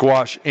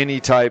squash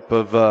any type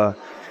of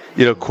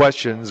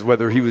questions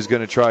whether he was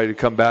going to try to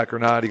come back or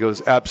not. He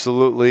goes,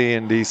 absolutely.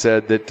 And he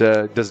said that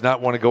does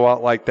not want to go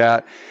out like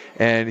that.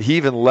 And he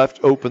even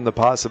left open the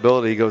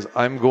possibility. He goes,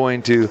 I'm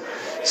going to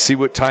see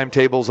what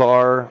timetables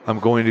are. I'm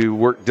going to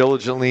work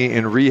diligently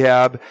in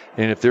rehab.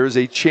 And if there's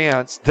a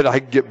chance that I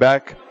can get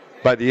back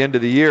by the end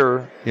of the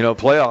year,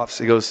 playoffs,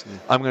 he goes,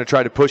 I'm going to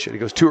try to push it. He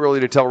goes, too early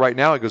to tell right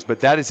now. He goes,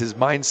 but that is his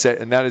mindset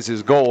and that is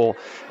his goal.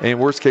 And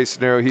worst case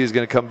scenario, he is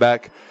going to come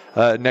back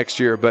next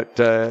year. But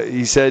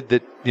he said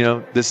that,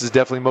 this is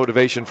definitely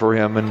motivation for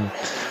him, and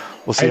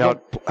we'll see how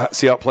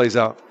it plays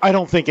out. I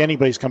don't think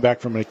anybody's come back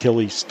from an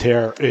Achilles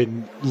tear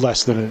in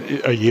less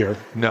than a year.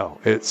 No,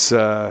 it's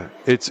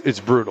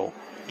brutal.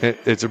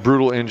 It's a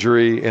brutal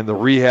injury, and the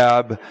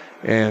rehab,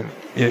 and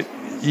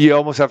you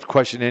almost have to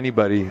question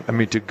anybody,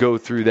 to go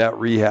through that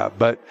rehab.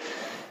 But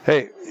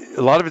hey,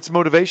 a lot of it's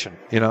motivation,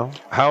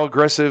 How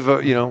aggressive,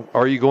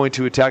 are you going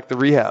to attack the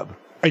rehab?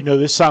 I know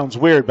this sounds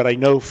weird, but I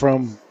know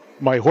from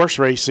my horse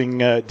racing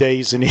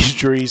days and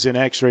injuries and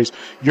x-rays,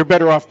 you're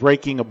better off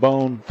breaking a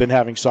bone than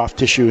having soft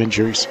tissue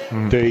injuries.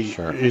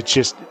 Sure.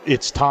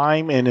 It's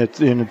time, and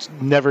it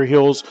never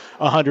heals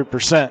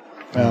 100%.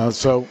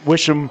 So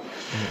wish them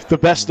the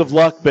best of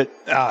luck. But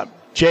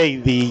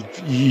Jay,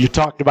 you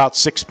talked about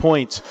 6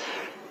 points.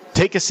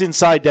 Take us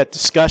inside that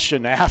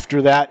discussion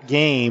after that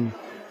game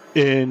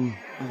in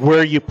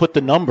where you put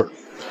the number.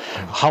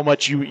 How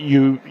much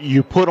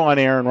you put on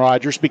Aaron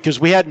Rodgers,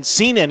 because we hadn't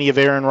seen any of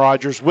Aaron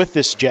Rodgers with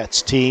this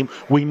Jets team.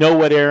 We know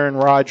what Aaron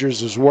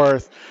Rodgers is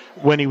worth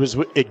when he was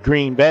at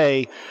Green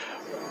Bay.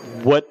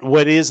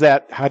 What is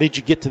that? How did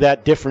you get to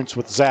that difference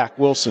with Zach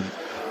Wilson?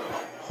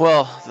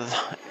 Well,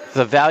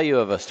 the value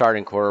of a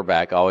starting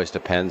quarterback always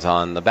depends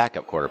on the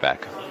backup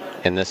quarterback.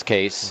 In this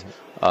case,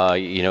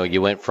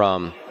 you went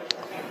from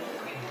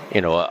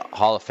a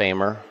Hall of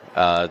Famer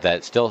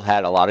that still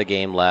had a lot of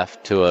game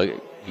left to a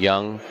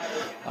young,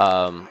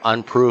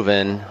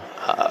 unproven,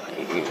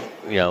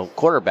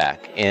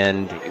 quarterback,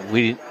 and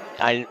we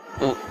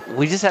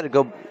just had to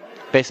go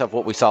based off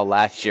what we saw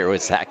last year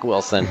with Zach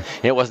Wilson,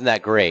 and it wasn't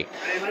that great.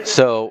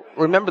 So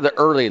remember the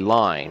early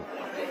line,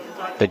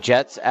 the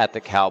Jets at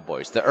the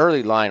Cowboys. The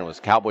early line was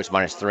Cowboys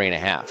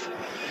 -3.5,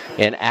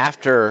 and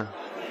after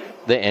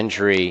the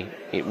injury,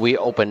 we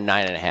opened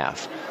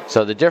 9.5.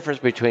 So the difference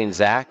between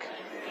Zach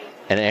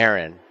and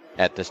Aaron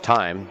at this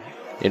time,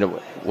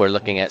 we're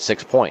looking at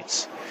 6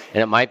 points.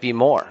 And it might be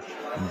more.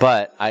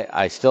 But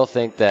I still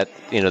think that,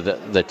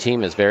 the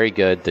team is very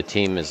good. The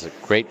team is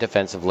great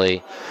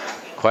defensively.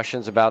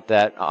 Questions about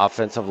that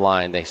offensive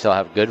line. They still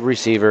have good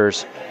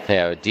receivers. They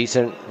have a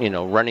decent,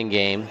 running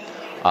game.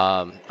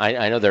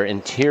 I know their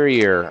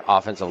interior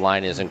offensive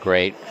line isn't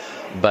great.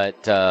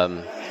 But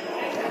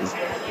does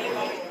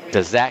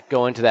Zach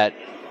go into that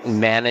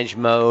manage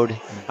mode?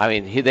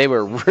 They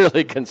were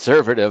really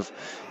conservative,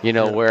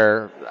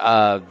 where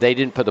they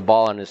didn't put the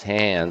ball in his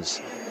hands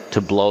to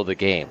blow the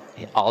game.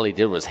 All he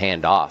did was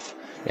hand off,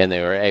 and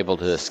they were able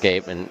to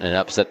escape and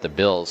upset the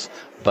Bills.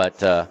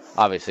 But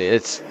obviously,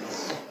 it's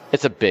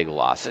a big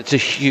loss. It's a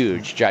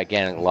huge,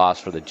 gigantic loss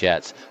for the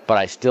Jets. But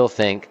I still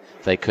think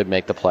they could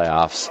make the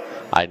playoffs.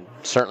 I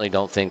certainly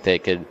don't think they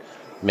could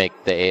make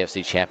the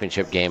AFC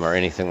Championship game or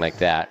anything like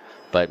that.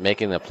 But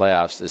making the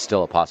playoffs is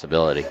still a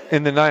possibility.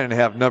 And the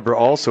 9.5 number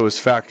also is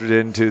factored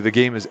into the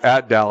game is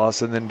at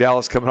Dallas, and then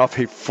Dallas coming off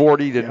a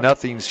 40-0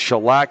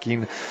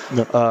 shellacking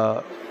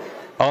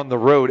on the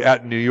road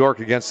at New York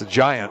against the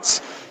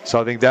Giants.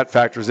 So I think that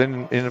factors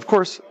in. And, of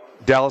course,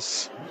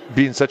 Dallas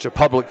being such a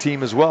public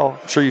team as well,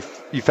 I'm sure you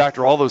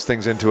factor all those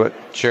things into it.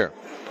 Sure.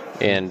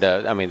 And,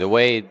 the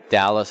way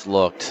Dallas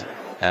looked,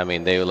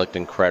 they looked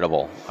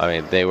incredible.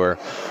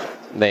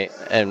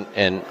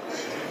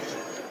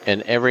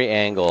 In every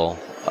angle,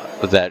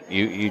 that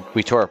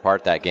we tore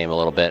apart that game a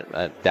little bit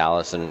at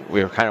Dallas, and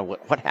we were kind of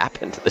what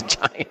happened to the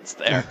Giants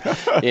there?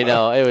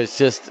 It was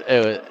just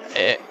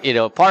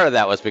part of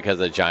that was because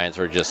the Giants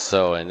were just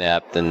so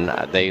inept, and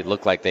they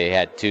looked like they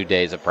had 2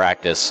 days of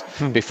practice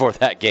before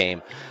that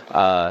game.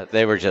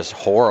 They were just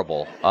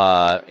horrible.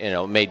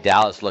 Made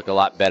Dallas look a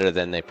lot better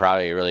than they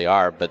probably really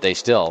are, but they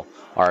still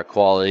are a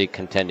quality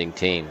contending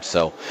team.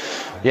 So,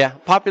 yeah,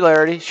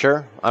 popularity,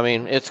 sure. I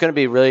mean, it's going to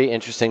be really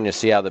interesting to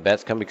see how the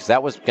bets come, because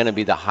that was going to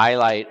be the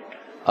highlight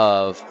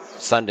of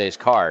Sunday's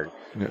card,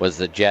 was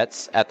the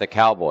Jets at the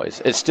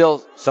Cowboys. It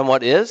still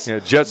somewhat is. Yeah,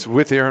 Jets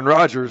with Aaron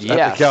Rodgers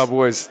at the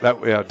Cowboys.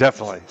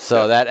 Definitely.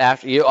 So that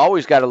after you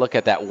always got to look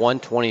at that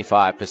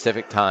 1:25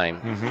 Pacific time,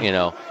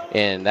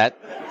 and that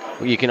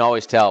you can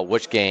always tell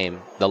which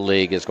game the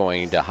league is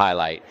going to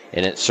highlight,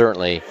 and it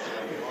certainly,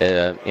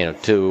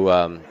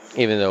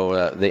 even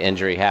though the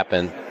injury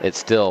happened, it's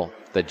still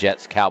the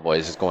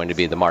Jets-Cowboys is going to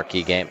be the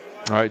marquee game.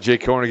 All right, Jay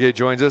Kornegay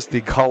joins us,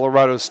 the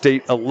Colorado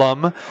State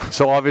alum.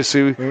 So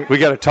obviously we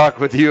got to talk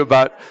with you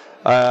about,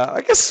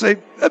 I guess, a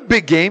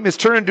big game. It's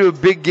turned into a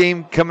big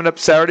game coming up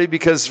Saturday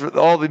because of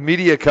all the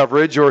media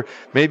coverage, or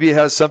maybe it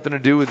has something to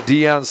do with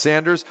Deion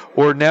Sanders,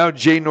 or now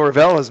Jay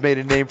Norvell has made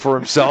a name for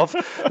himself,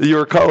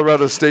 your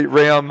Colorado State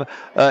Ram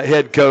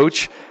head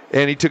coach,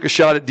 and he took a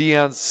shot at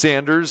Deion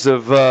Sanders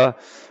of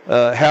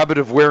habit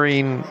of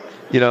wearing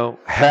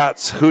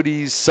hats,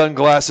 hoodies,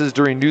 sunglasses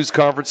during news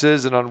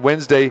conferences. And on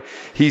Wednesday,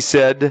 he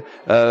said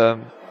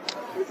during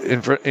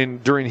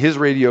his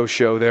radio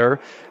show there,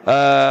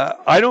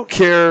 I don't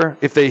care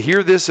if they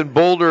hear this in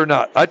Boulder or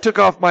not. I took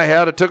off my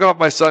hat. I took off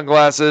my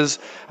sunglasses.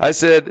 I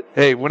said,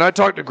 hey, when I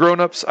talk to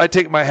grown-ups, I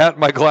take my hat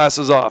and my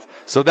glasses off.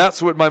 So that's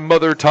what my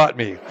mother taught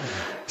me.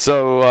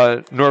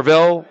 So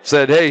Norvell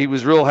said, hey, he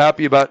was real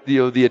happy about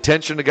the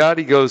attention he got.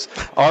 He goes,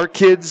 our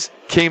kids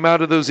came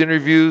out of those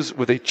interviews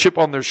with a chip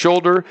on their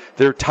shoulder.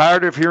 They're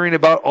tired of hearing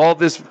about all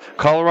this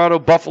Colorado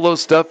Buffalo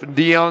stuff and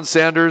Deion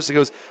Sanders. He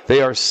goes,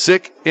 they are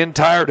sick and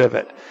tired of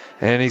it.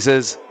 And he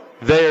says,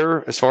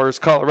 as far as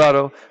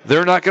Colorado,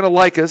 they're not going to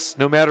like us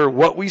no matter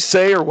what we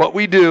say or what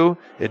we do.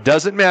 It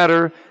doesn't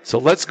matter. So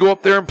let's go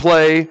up there and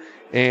play.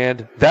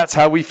 And that's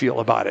how we feel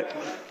about it.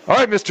 All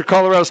right, Mr.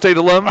 Colorado State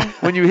alum,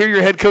 when you hear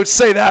your head coach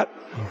say that,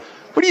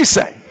 what do you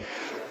say?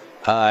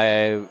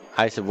 I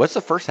said, what's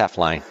the first half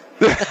line?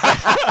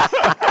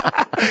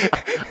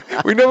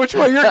 We know which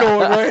way you're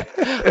going, right?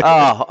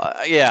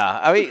 Yeah.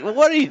 I mean,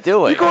 what are you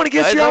doing? You're going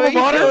against your alma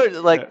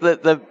mater? Like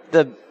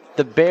the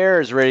bear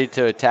is ready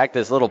to attack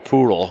this little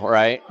poodle,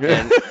 right?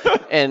 Yeah.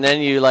 And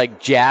then you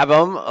jab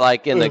him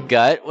in the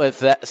gut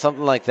with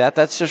something like that.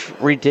 That's just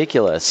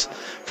ridiculous.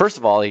 First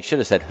of all, he should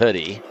have said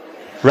hoodie.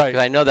 Right.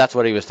 I know that's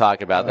what he was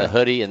talking about, the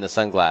hoodie and the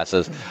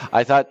sunglasses.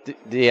 I thought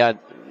Deion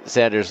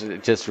Sanders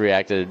just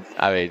reacted,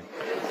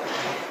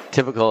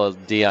 typical of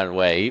Deion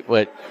way.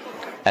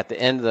 At the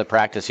end of the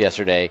practice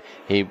yesterday,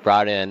 he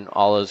brought in,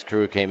 all his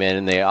crew came in,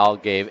 and they all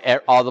gave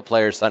all the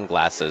players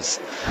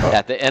sunglasses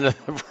at the end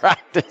of the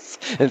practice.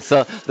 And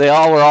so they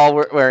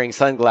were wearing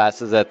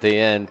sunglasses at the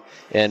end.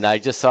 And I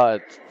just saw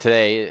it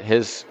today,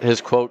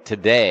 his quote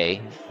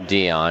today,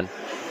 Deion,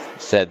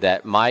 said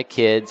that my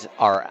kids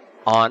are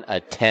on a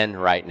 10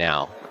 right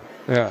now.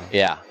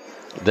 Yeah,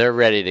 they're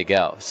ready to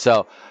go.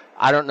 So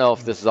I don't know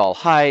if this is all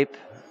hype,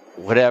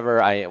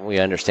 whatever. We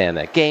understand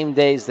that game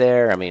day's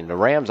there. I mean, the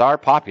Rams are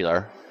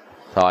popular,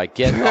 so I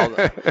get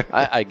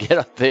I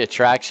get the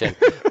attraction.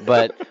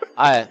 But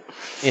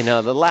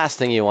the last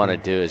thing you want to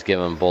do is give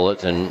them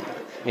bullets and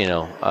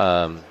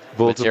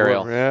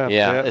material.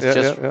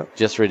 It's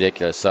just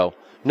ridiculous. So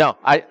no,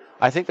 I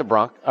think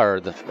the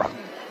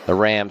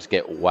Rams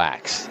get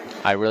waxed.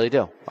 I really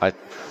do.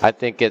 I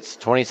think it's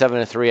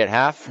 27-3 at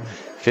half,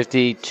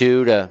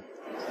 52-17,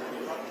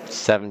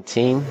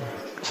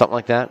 something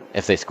like that,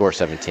 if they score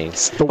 17.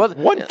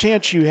 One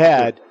chance you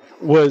had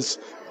was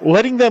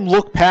letting them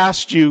look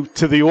past you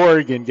to the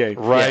Oregon game.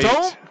 Right.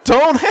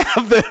 Don't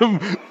have them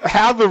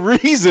have a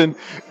reason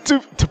to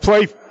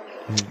play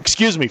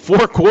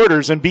 4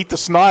 quarters and beat the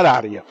snot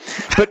out of you.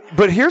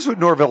 But here's what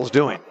Norvell's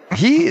doing.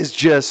 He is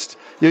just,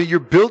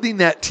 you're building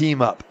that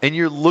team up, and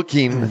you're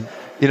looking,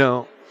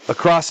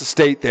 across the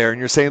state there, and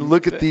you're saying,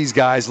 look at these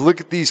guys,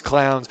 look at these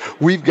clowns.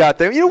 We've got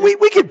them.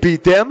 We could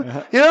beat them.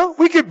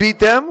 We could beat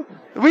them.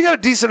 We got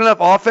a decent enough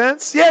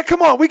offense. Yeah,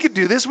 come on, we could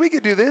do this. We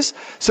could do this.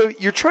 So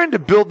you're trying to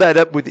build that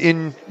up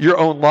within your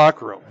own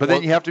locker room. But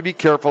then you have to be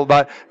careful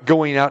about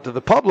going out to the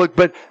public.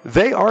 But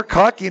they are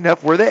cocky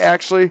enough where they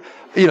actually,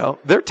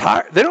 they're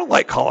tired. They don't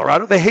like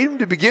Colorado. They hate them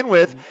to begin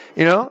with.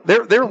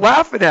 They're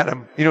laughing at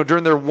them,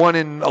 during their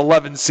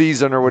 1-11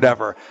 season or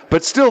whatever.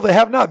 But still, they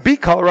have not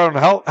beat Colorado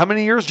in how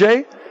many years,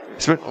 Jay?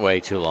 It's been way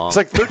too long. It's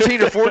like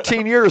 13 or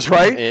 14 years,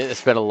 right?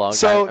 It's been a long time.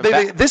 So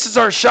this is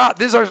our shot.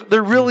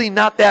 They're really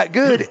not that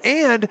good.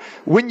 And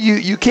when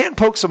you can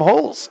poke some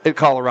holes at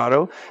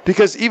Colorado,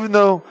 because even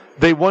though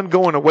they won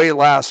going away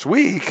last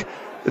week,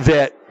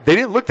 that they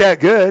didn't look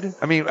that good.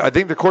 I mean, I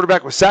think the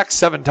quarterback was sacked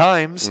 7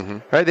 times,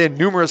 right? They had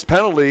numerous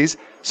penalties.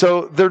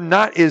 So they're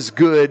not as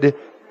good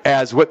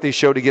as what they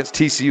showed against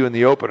TCU in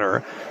the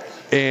opener.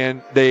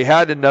 and they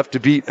had enough to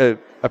beat a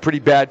pretty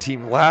bad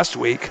team last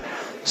week.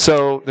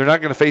 So they're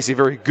not going to face a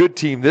very good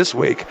team this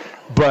week.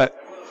 But,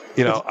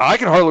 I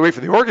can hardly wait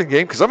for the Oregon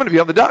game because I'm going to be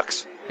on the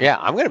Ducks. Yeah,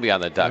 I'm going to be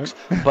on the Ducks.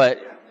 But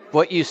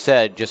what you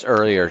said just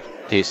earlier,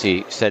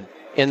 TC, said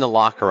in the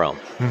locker room,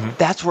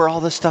 that's where all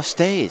this stuff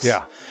stays.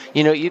 Yeah.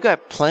 You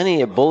got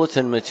plenty of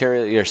bulletin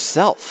material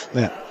yourself,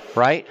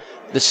 right?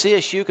 The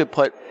CSU could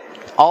put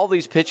all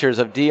these pictures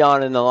of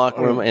Dion in the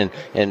locker room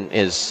and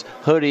his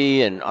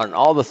hoodie and on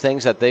all the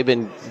things that they've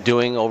been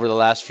doing over the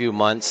last few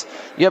months.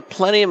 You have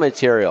plenty of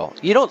material.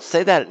 You don't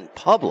say that in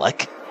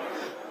public,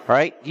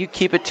 right? You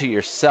keep it to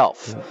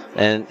yourself.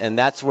 And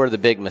that's where the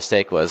big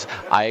mistake was.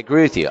 I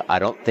agree with you. I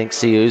don't think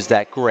CU's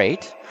that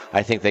great.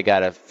 I think they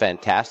got a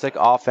fantastic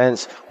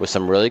offense with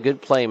some really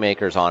good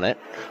playmakers on it.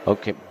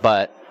 Okay,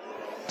 but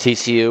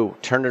TCU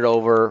turned it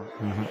over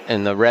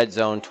in the red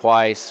zone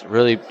twice.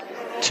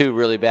 Two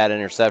really bad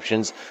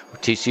interceptions.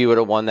 TCU would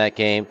have won that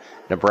game.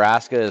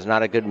 Nebraska is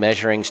not a good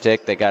measuring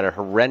stick. They got a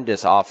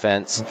horrendous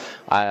offense.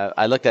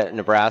 I looked at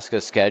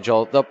Nebraska's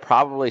schedule. They'll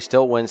probably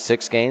still win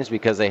 6 games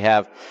because they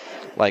have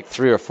like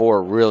 3 or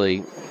 4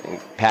 really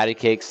patty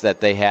cakes that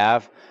they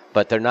have,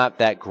 but they're not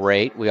that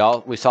great. We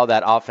saw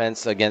that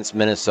offense against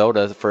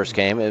Minnesota the first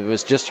game. It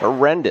was just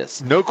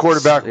horrendous. No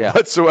quarterback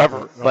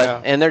whatsoever.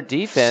 But and their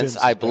defense,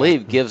 I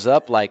believe, gives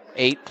up like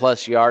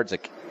 8+ yards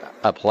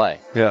a play.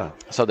 Yeah.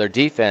 So their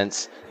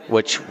defense,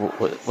 which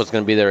was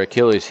going to be their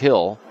Achilles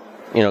heel,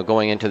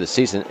 going into the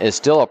season, is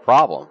still a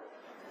problem.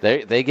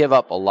 They give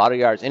up a lot of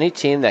yards. Any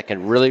team that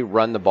can really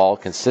run the ball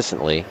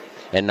consistently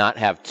and not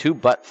have 2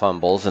 butt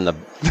fumbles in the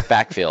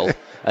backfield,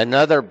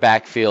 another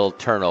backfield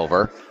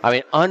turnover. I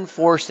mean,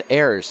 unforced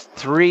errors.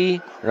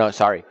 4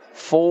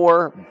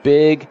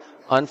 big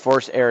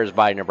unforced errors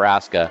by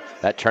Nebraska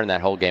that turned that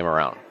whole game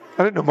around.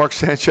 I didn't know Mark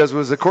Sanchez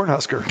was a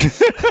Cornhusker.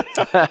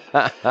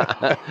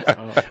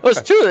 Well,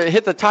 it's true. It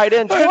hit the tight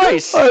end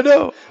twice. I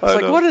know.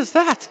 What is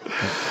that?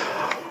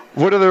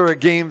 What other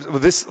games? Well,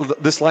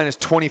 this line is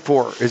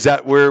 24. Is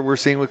that where we're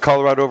seeing with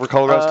Colorado over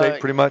Colorado State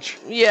pretty much?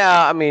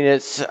 Yeah, I mean,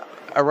 it's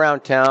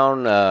around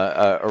town,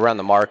 around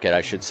the market,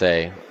 I should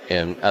say,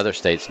 in other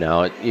states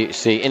now. You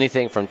see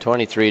anything from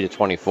 23 to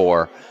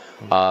 24.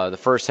 The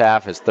first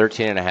half is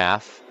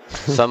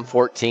 13.5, some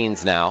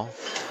 14s now.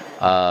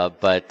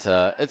 But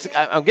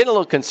I'm getting a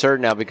little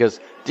concerned now because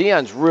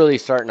Dion's really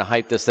starting to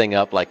hype this thing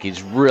up like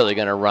he's really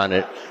going to run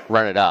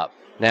it up.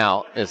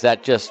 Now, is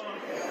that just,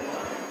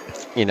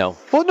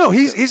 Well, no,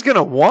 he's going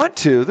to want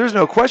to. There's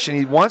no question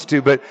he wants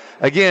to. But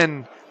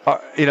again,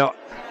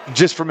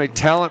 just from a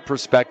talent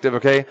perspective,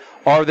 okay,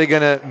 are they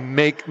going to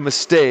make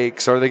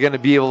mistakes? Are they going to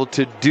be able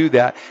to do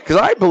that? Because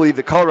I believe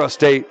that Colorado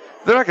State,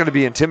 they're not going to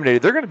be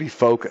intimidated. They're going to be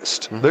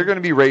focused. They're going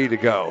to be ready to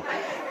go.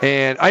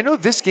 And I know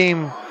this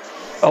game,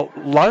 a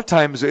lot of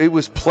times it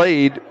was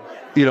played,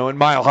 in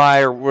Mile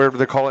High or wherever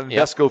they call it, in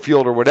Vesco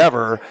Field or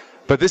whatever.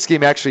 But this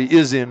game actually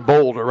is in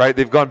Boulder, right?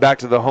 They've gone back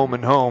to the home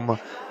and home,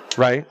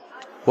 right?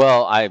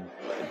 Well,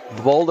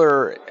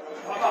 Boulder,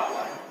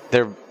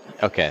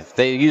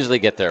 they usually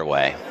get their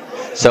way.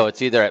 So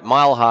it's either at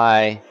Mile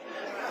High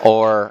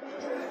or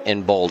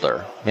in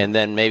Boulder. And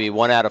then maybe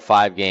 1 out of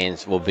 5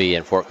 games will be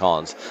in Fort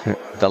Collins.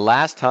 The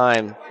last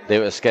time they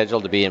were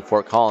scheduled to be in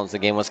Fort Collins, the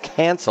game was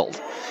canceled.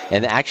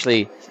 And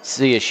actually,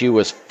 CSU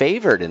was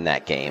favored in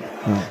that game.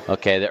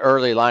 Okay, the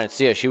early line,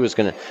 CSU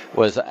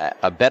was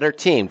a better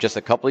team just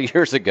a couple of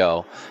years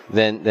ago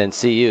than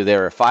CU. They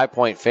were a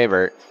 5-point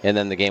favorite, and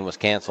then the game was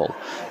canceled.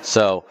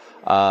 So,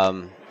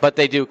 but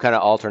they do kind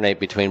of alternate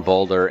between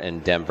Boulder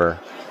and Denver.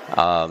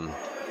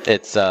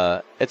 It's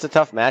a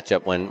tough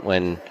matchup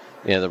when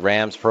the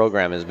Rams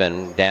program has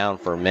been down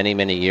for many,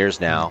 many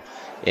years now,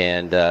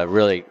 and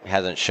really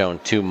hasn't shown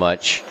too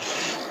much,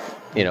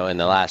 in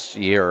the last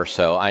year or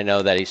so. I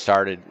know that he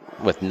started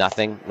with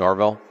nothing,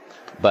 Norville,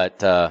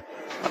 but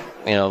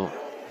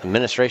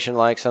administration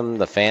likes him.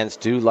 The fans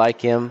do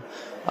like him,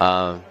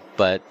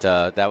 but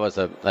that was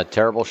a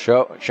terrible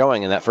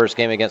showing in that first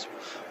game against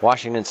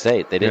Washington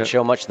State. They didn't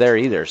show much there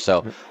either,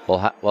 so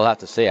we'll have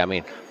to see. I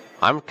mean,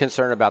 I'm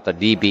concerned about the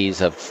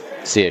DBs of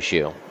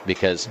CSU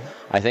because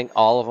I think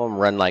all of them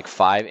run like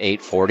 5.8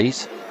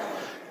 40s,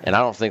 and I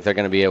don't think they're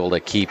going to be able to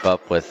keep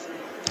up with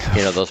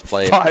those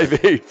plays.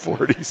 5.8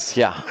 40s.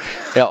 Yeah.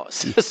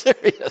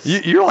 Serious.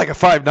 You're like a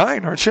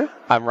 5'9", aren't you?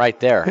 I'm right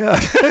there. Yeah.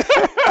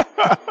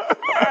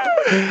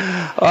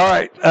 All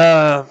right.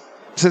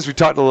 Since we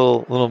talked a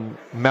little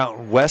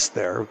Mountain West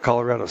there,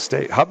 Colorado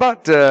State, how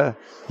about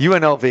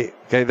UNLV?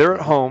 Okay, they're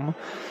at home.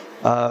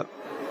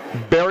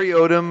 Barry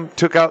Odom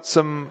took out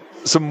some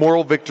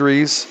moral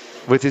victories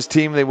with his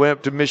team. They went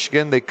up to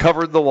Michigan. They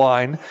covered the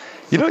line.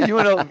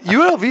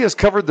 UNLV has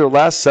covered their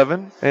last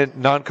 7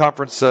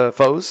 non-conference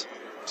foes.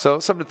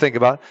 So something to think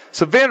about.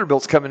 So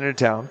Vanderbilt's coming into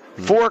town,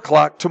 4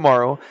 o'clock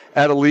tomorrow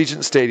at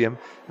Allegiant Stadium.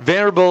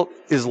 Vanderbilt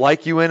is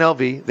like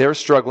UNLV. They're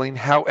struggling.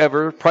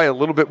 However, probably a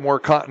little bit more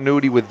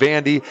continuity with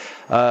Vandy.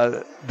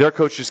 Their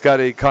coach just got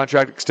a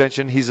contract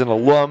extension. He's an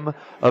alum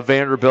of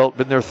Vanderbilt,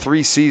 been there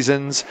 3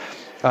 seasons.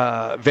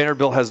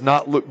 Vanderbilt has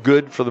not looked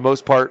good for the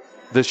most part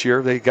this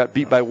year. They got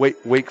beat by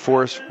Wake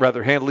Forest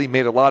rather handily,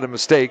 made a lot of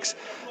mistakes.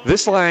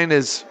 This line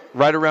is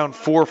right around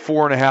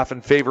 4.5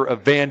 in favor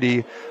of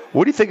Vandy.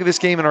 What do you think of this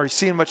game, and are you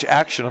seeing much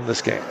action on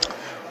this game?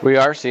 We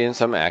are seeing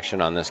some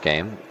action on this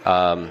game.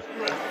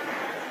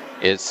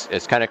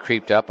 It's kind of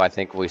creeped up. I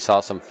think we saw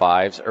some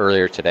 5s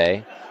earlier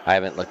today. I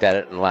haven't looked at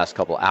it in the last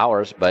couple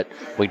hours, but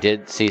we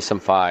did see some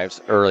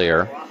 5s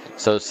earlier.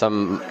 So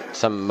some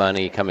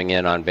money coming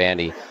in on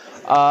Vandy.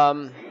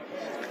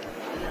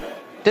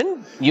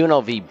 Didn't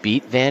UNLV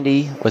beat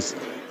Vandy?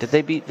 Did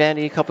they beat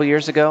Vandy a couple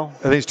years ago?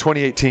 I think it's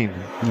 2018.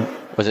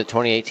 Was it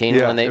 2018?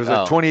 Yeah, when they, it was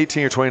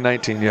 2018 or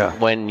 2019, yeah.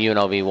 When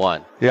UNLV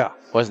won? Yeah.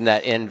 Wasn't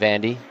that in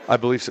Vandy? I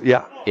believe so,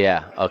 yeah.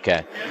 Yeah,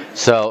 okay.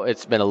 So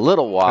it's been a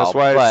little while. That's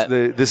why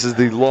this is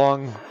the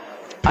long,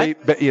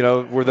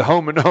 we're the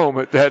home and home.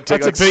 It had to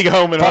take That's a big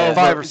home and home.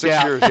 5 or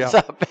 6 years. That's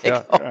a big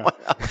home.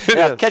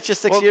 Yeah, catch you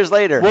 6 years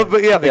later. Well,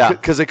 but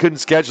because they couldn't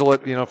schedule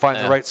it,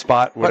 find the right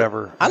spot,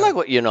 whatever. But I like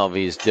what UNLV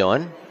is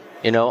doing.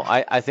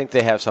 I think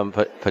they have some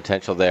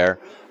potential there.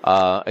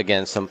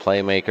 Again, some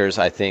playmakers.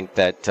 I think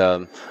that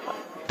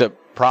the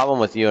problem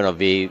with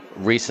UNLV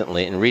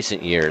in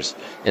recent years,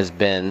 has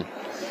been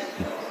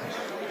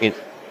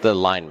the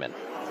linemen.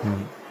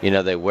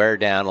 Mm-hmm. They wear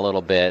down a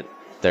little bit.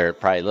 They're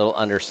probably a little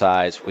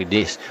undersized. We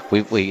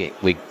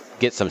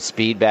get some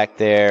speed back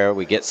there.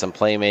 We get some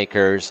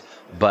playmakers,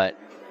 but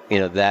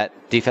that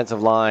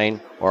defensive line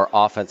or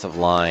offensive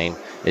line,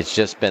 it's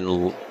just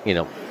been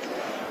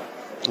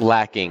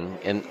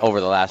lacking over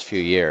the last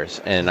few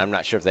years, and I'm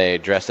not sure if they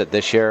addressed it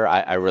this year.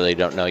 I really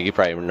don't know. You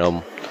probably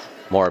know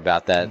more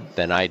about that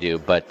than I do,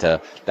 but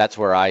that's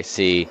where I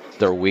see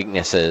their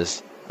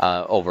weaknesses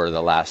over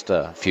the last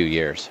few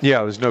years.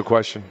 Yeah, there's no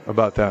question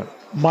about that.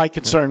 My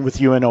concern with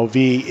UNLV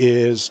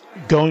is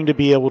going to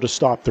be able to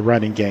stop the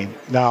running game.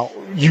 Now,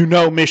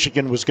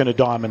 Michigan was going to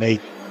dominate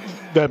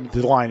the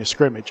line of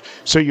scrimmage,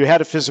 so you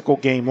had a physical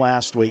game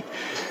last week.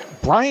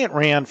 Bryant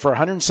ran for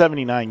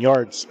 179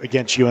 yards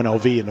against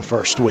UNLV in the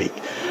first week.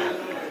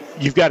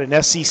 You've got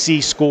an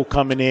SEC school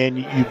coming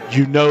in.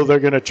 They're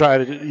going to try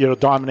to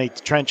dominate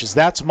the trenches.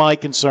 That's my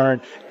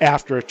concern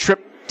after a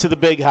trip to the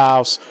big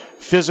house,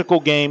 physical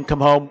game,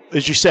 come home.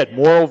 As you said,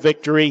 moral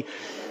victory.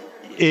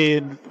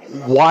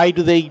 Why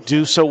do they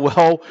do so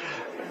well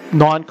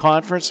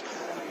non-conference?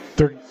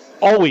 They're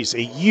always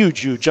a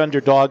huge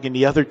underdog, and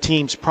the other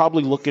team's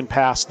probably looking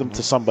past them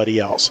to somebody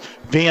else.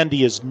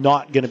 Vandy is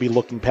not going to be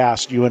looking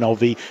past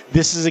UNLV.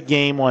 This is a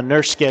game on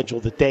their schedule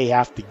that they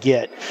have to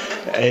get,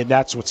 and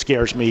that's what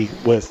scares me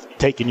with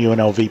taking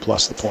UNLV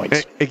plus the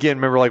points. Again,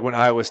 remember when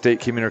Iowa State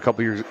came in a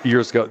couple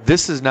years ago,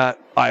 this is not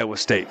Iowa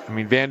State. I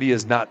mean, Vandy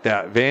is not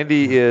that.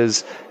 Vandy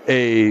is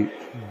a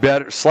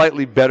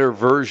slightly better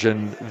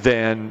version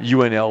than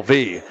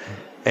UNLV.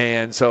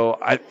 And so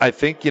I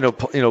think,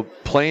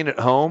 playing at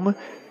home,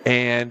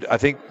 and I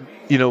think,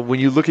 when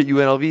you look at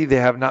UNLV, they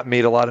have not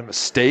made a lot of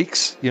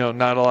mistakes,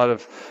 not a lot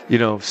of,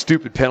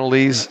 stupid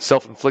penalties,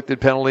 self-inflicted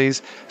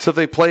penalties. So if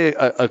they play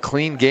a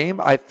clean game,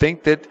 I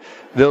think that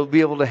they'll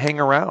be able to hang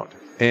around.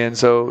 And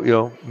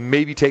so,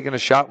 maybe taking a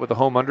shot with a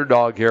home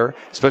underdog here,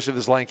 especially if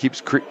this line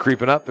keeps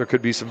creeping up, there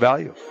could be some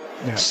value.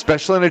 Yeah.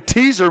 Especially in a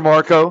teaser,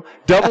 Marco,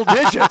 double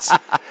digits.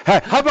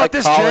 Hey, how about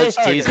this,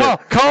 Jay?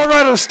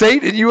 Colorado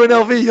State and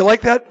UNLV. You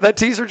like that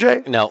teaser,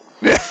 Jay? No.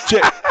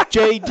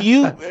 Jay, do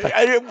you?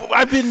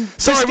 I've been.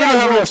 Sorry, we don't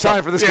have enough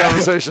time for this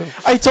conversation.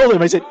 I told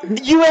him. I said,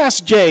 you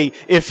ask Jay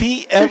if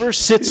he ever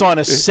sits on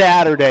a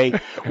Saturday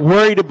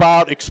worried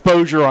about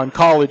exposure on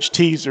college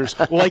teasers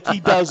like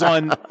he does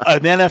on an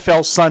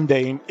NFL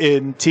Sunday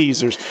in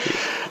teasers.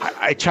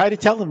 I try to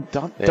tell him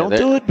don't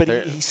do it,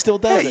 but he still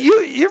does it.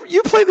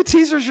 You play the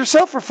teasers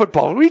yourself for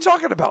football. What are you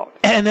talking about?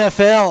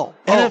 NFL.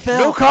 NFL.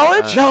 No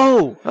college?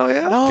 No. Oh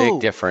yeah. No.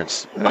 Big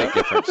difference.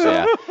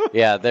 Yeah.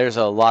 Yeah. There's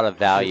a lot of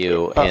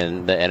value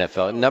in the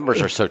NFL.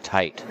 Numbers are so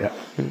tight. Yeah.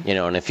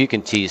 And if you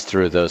can tease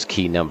through those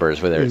key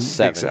numbers, whether it's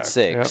 7,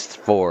 6,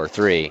 4,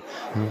 3,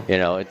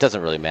 it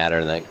doesn't really matter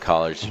in the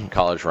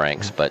college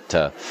ranks,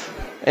 but.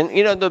 And,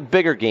 the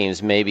bigger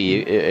games,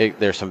 maybe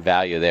there's some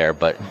value there,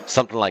 but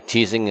something like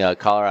teasing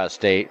Colorado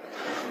State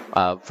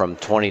from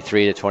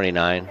 23 to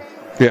 29.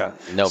 Yeah.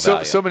 No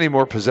value. So many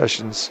more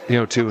possessions, too,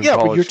 in college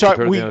but you're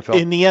talking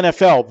in the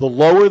NFL, the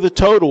lower the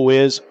total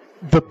is,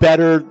 the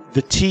better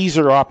the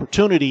teaser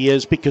opportunity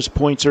is because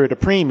points are at a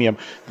premium.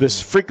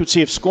 This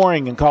frequency of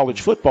scoring in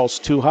college football is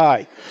too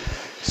high.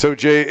 So,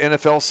 Jay,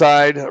 NFL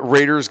side,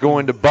 Raiders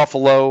going to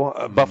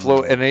Buffalo.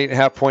 Buffalo an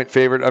 8.5-point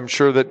favorite. I'm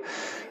sure that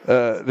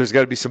there's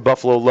got to be some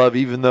Buffalo love,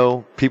 even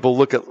though people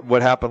look at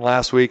what happened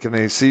last week and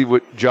they see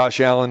what Josh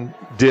Allen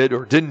did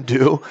or didn't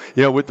do,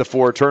 with the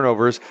 4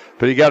 turnovers.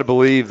 But you got to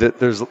believe that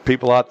there's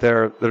people out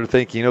there that are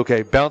thinking,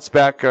 okay, bounce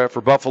back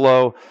for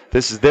Buffalo.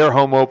 This is their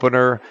home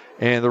opener,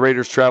 and the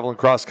Raiders traveling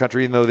cross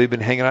country, even though they've been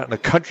hanging out in a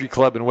country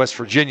club in West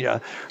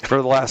Virginia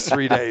for the last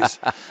 3 days,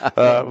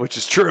 which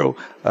is true.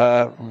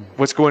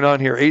 What's going on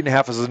here?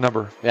 8.5 is the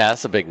number. Yeah,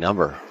 that's a big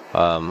number.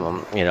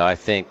 I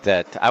think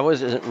that I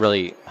wasn't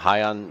really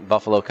high on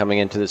Buffalo coming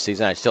into the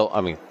season.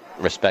 I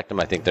respect them.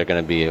 I think they're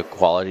going to be a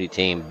quality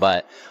team,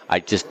 but I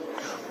just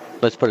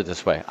let's put it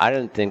this way. I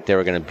didn't think they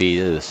were going to be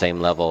to the same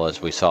level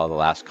as we saw the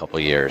last couple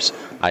of years.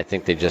 I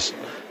think they just,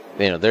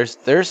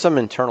 there's some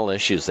internal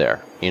issues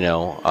there.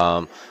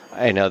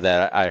 I know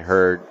that I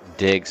heard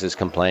Diggs is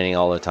complaining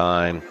all the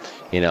time.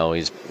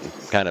 He's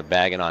kind of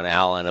bagging on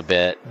Allen a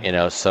bit,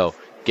 so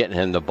getting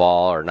him the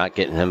ball or not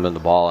getting him the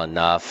ball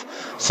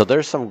enough. So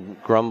there's some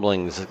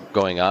grumblings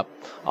going up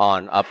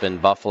in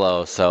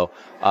Buffalo. So,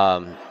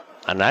 and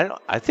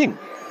I think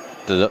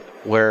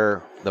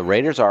where the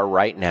Raiders are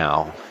right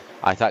now,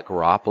 I thought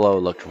Garoppolo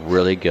looked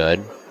really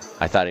good.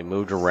 I thought he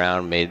moved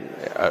around, made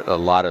a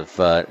lot of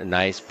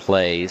nice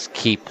plays,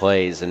 key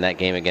plays in that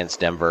game against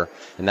Denver,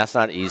 and that's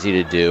not easy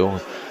to do.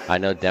 I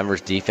know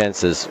Denver's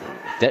defense is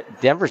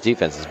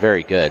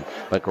very good,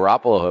 but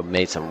Garoppolo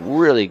made some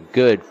really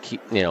good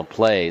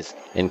plays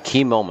in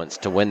key moments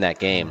to win that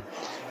game.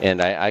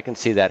 And I can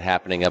see that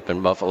happening up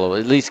in Buffalo,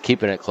 at least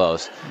keeping it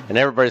close. And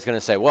everybody's going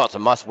to say, well, it's a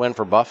must-win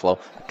for Buffalo.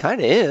 It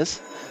kind of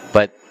is,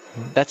 but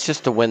that's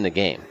just to win the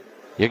game.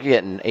 You're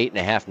getting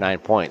 8.5, 9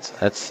 points.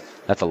 That's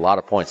a lot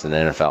of points in the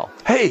NFL.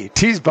 Hey,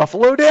 tease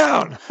Buffalo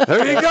down.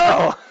 There you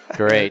go.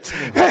 Great.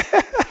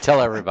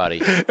 Tell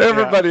everybody.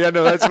 Everybody, I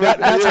know. That's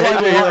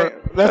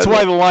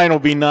why the line will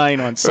be 9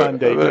 on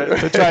Sunday,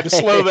 to try to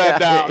slow that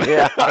down.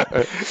 Yeah.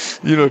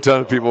 A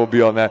ton of people will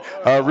be on that.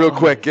 Real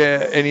quick,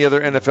 any other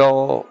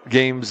NFL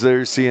games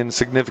they're seeing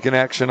significant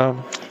action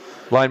on?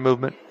 Line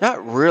movement?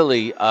 Not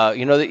really.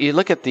 You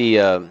look at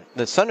the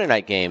Sunday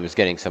night game is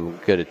getting some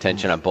good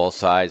attention on both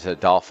sides. The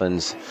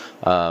Dolphins,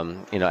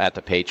 at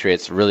the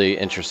Patriots, really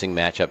interesting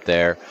matchup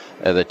there.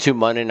 The 2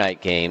 Monday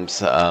night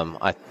games,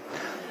 I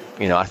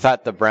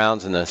thought the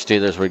Browns and the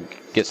Steelers would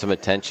get some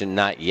attention.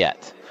 Not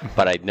yet,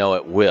 but I know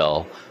it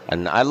will.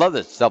 And I love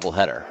this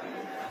doubleheader.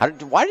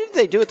 Why did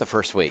they do it the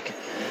first week?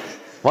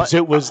 Because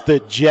it was the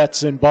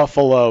Jets in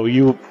Buffalo.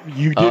 You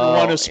didn't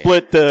want to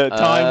split the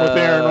time with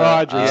Aaron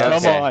Rodgers.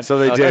 Come on. So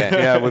they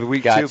did, with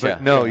week 2.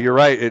 But no, you're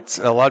right. It's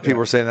a lot of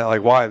people are saying that,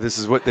 like, why? This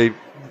is what they've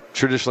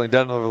traditionally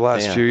done over the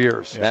last few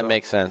years. That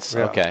makes sense.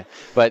 Yeah. Okay.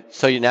 But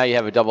so now you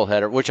have a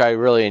doubleheader, which I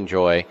really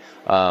enjoy.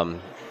 You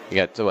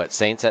got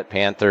Saints at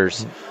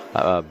Panthers,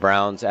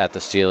 Browns at the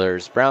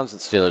Steelers. Browns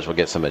and Steelers will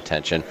get some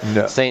attention.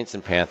 No. Saints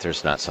and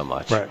Panthers, not so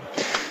much. Right.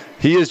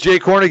 He is Jay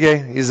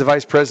Kornegay. He's the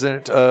vice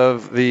president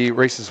of the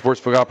Race and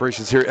Sportsbook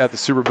operations here at the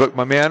Superbook.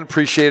 My man,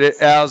 appreciate it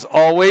as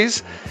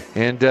always.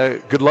 And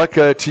good luck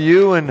to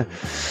you. And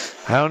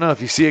I don't know if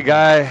you see a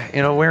guy,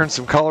 wearing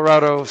some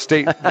Colorado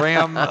State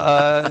Ram,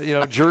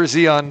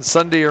 jersey on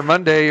Sunday or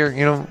Monday,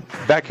 or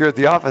back here at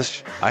the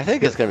office. I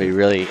think it's going to be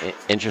really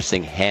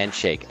interesting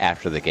handshake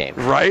after the game.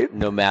 Right.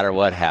 No matter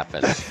what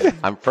happens.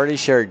 I'm pretty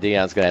sure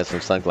Deion's going to have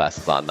some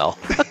sunglasses on though.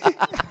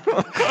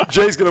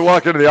 Jay's going to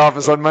walk into the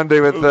office on Monday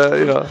with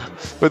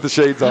the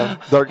shades on,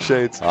 dark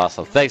shades.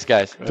 Awesome. Thanks,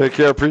 guys. Take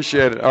care.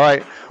 Appreciate it. All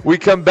right. We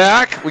come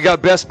back. We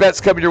got best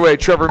bets coming your way.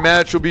 Trevor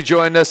Match will be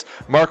joining us.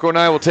 Marco and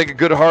I will take a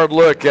good hard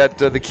look at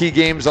the key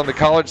games on the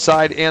college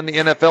side and the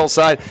NFL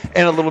side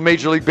and a little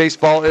Major League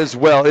Baseball as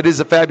well. It is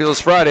a fabulous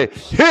Friday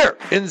here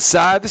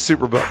inside the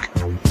Superbook.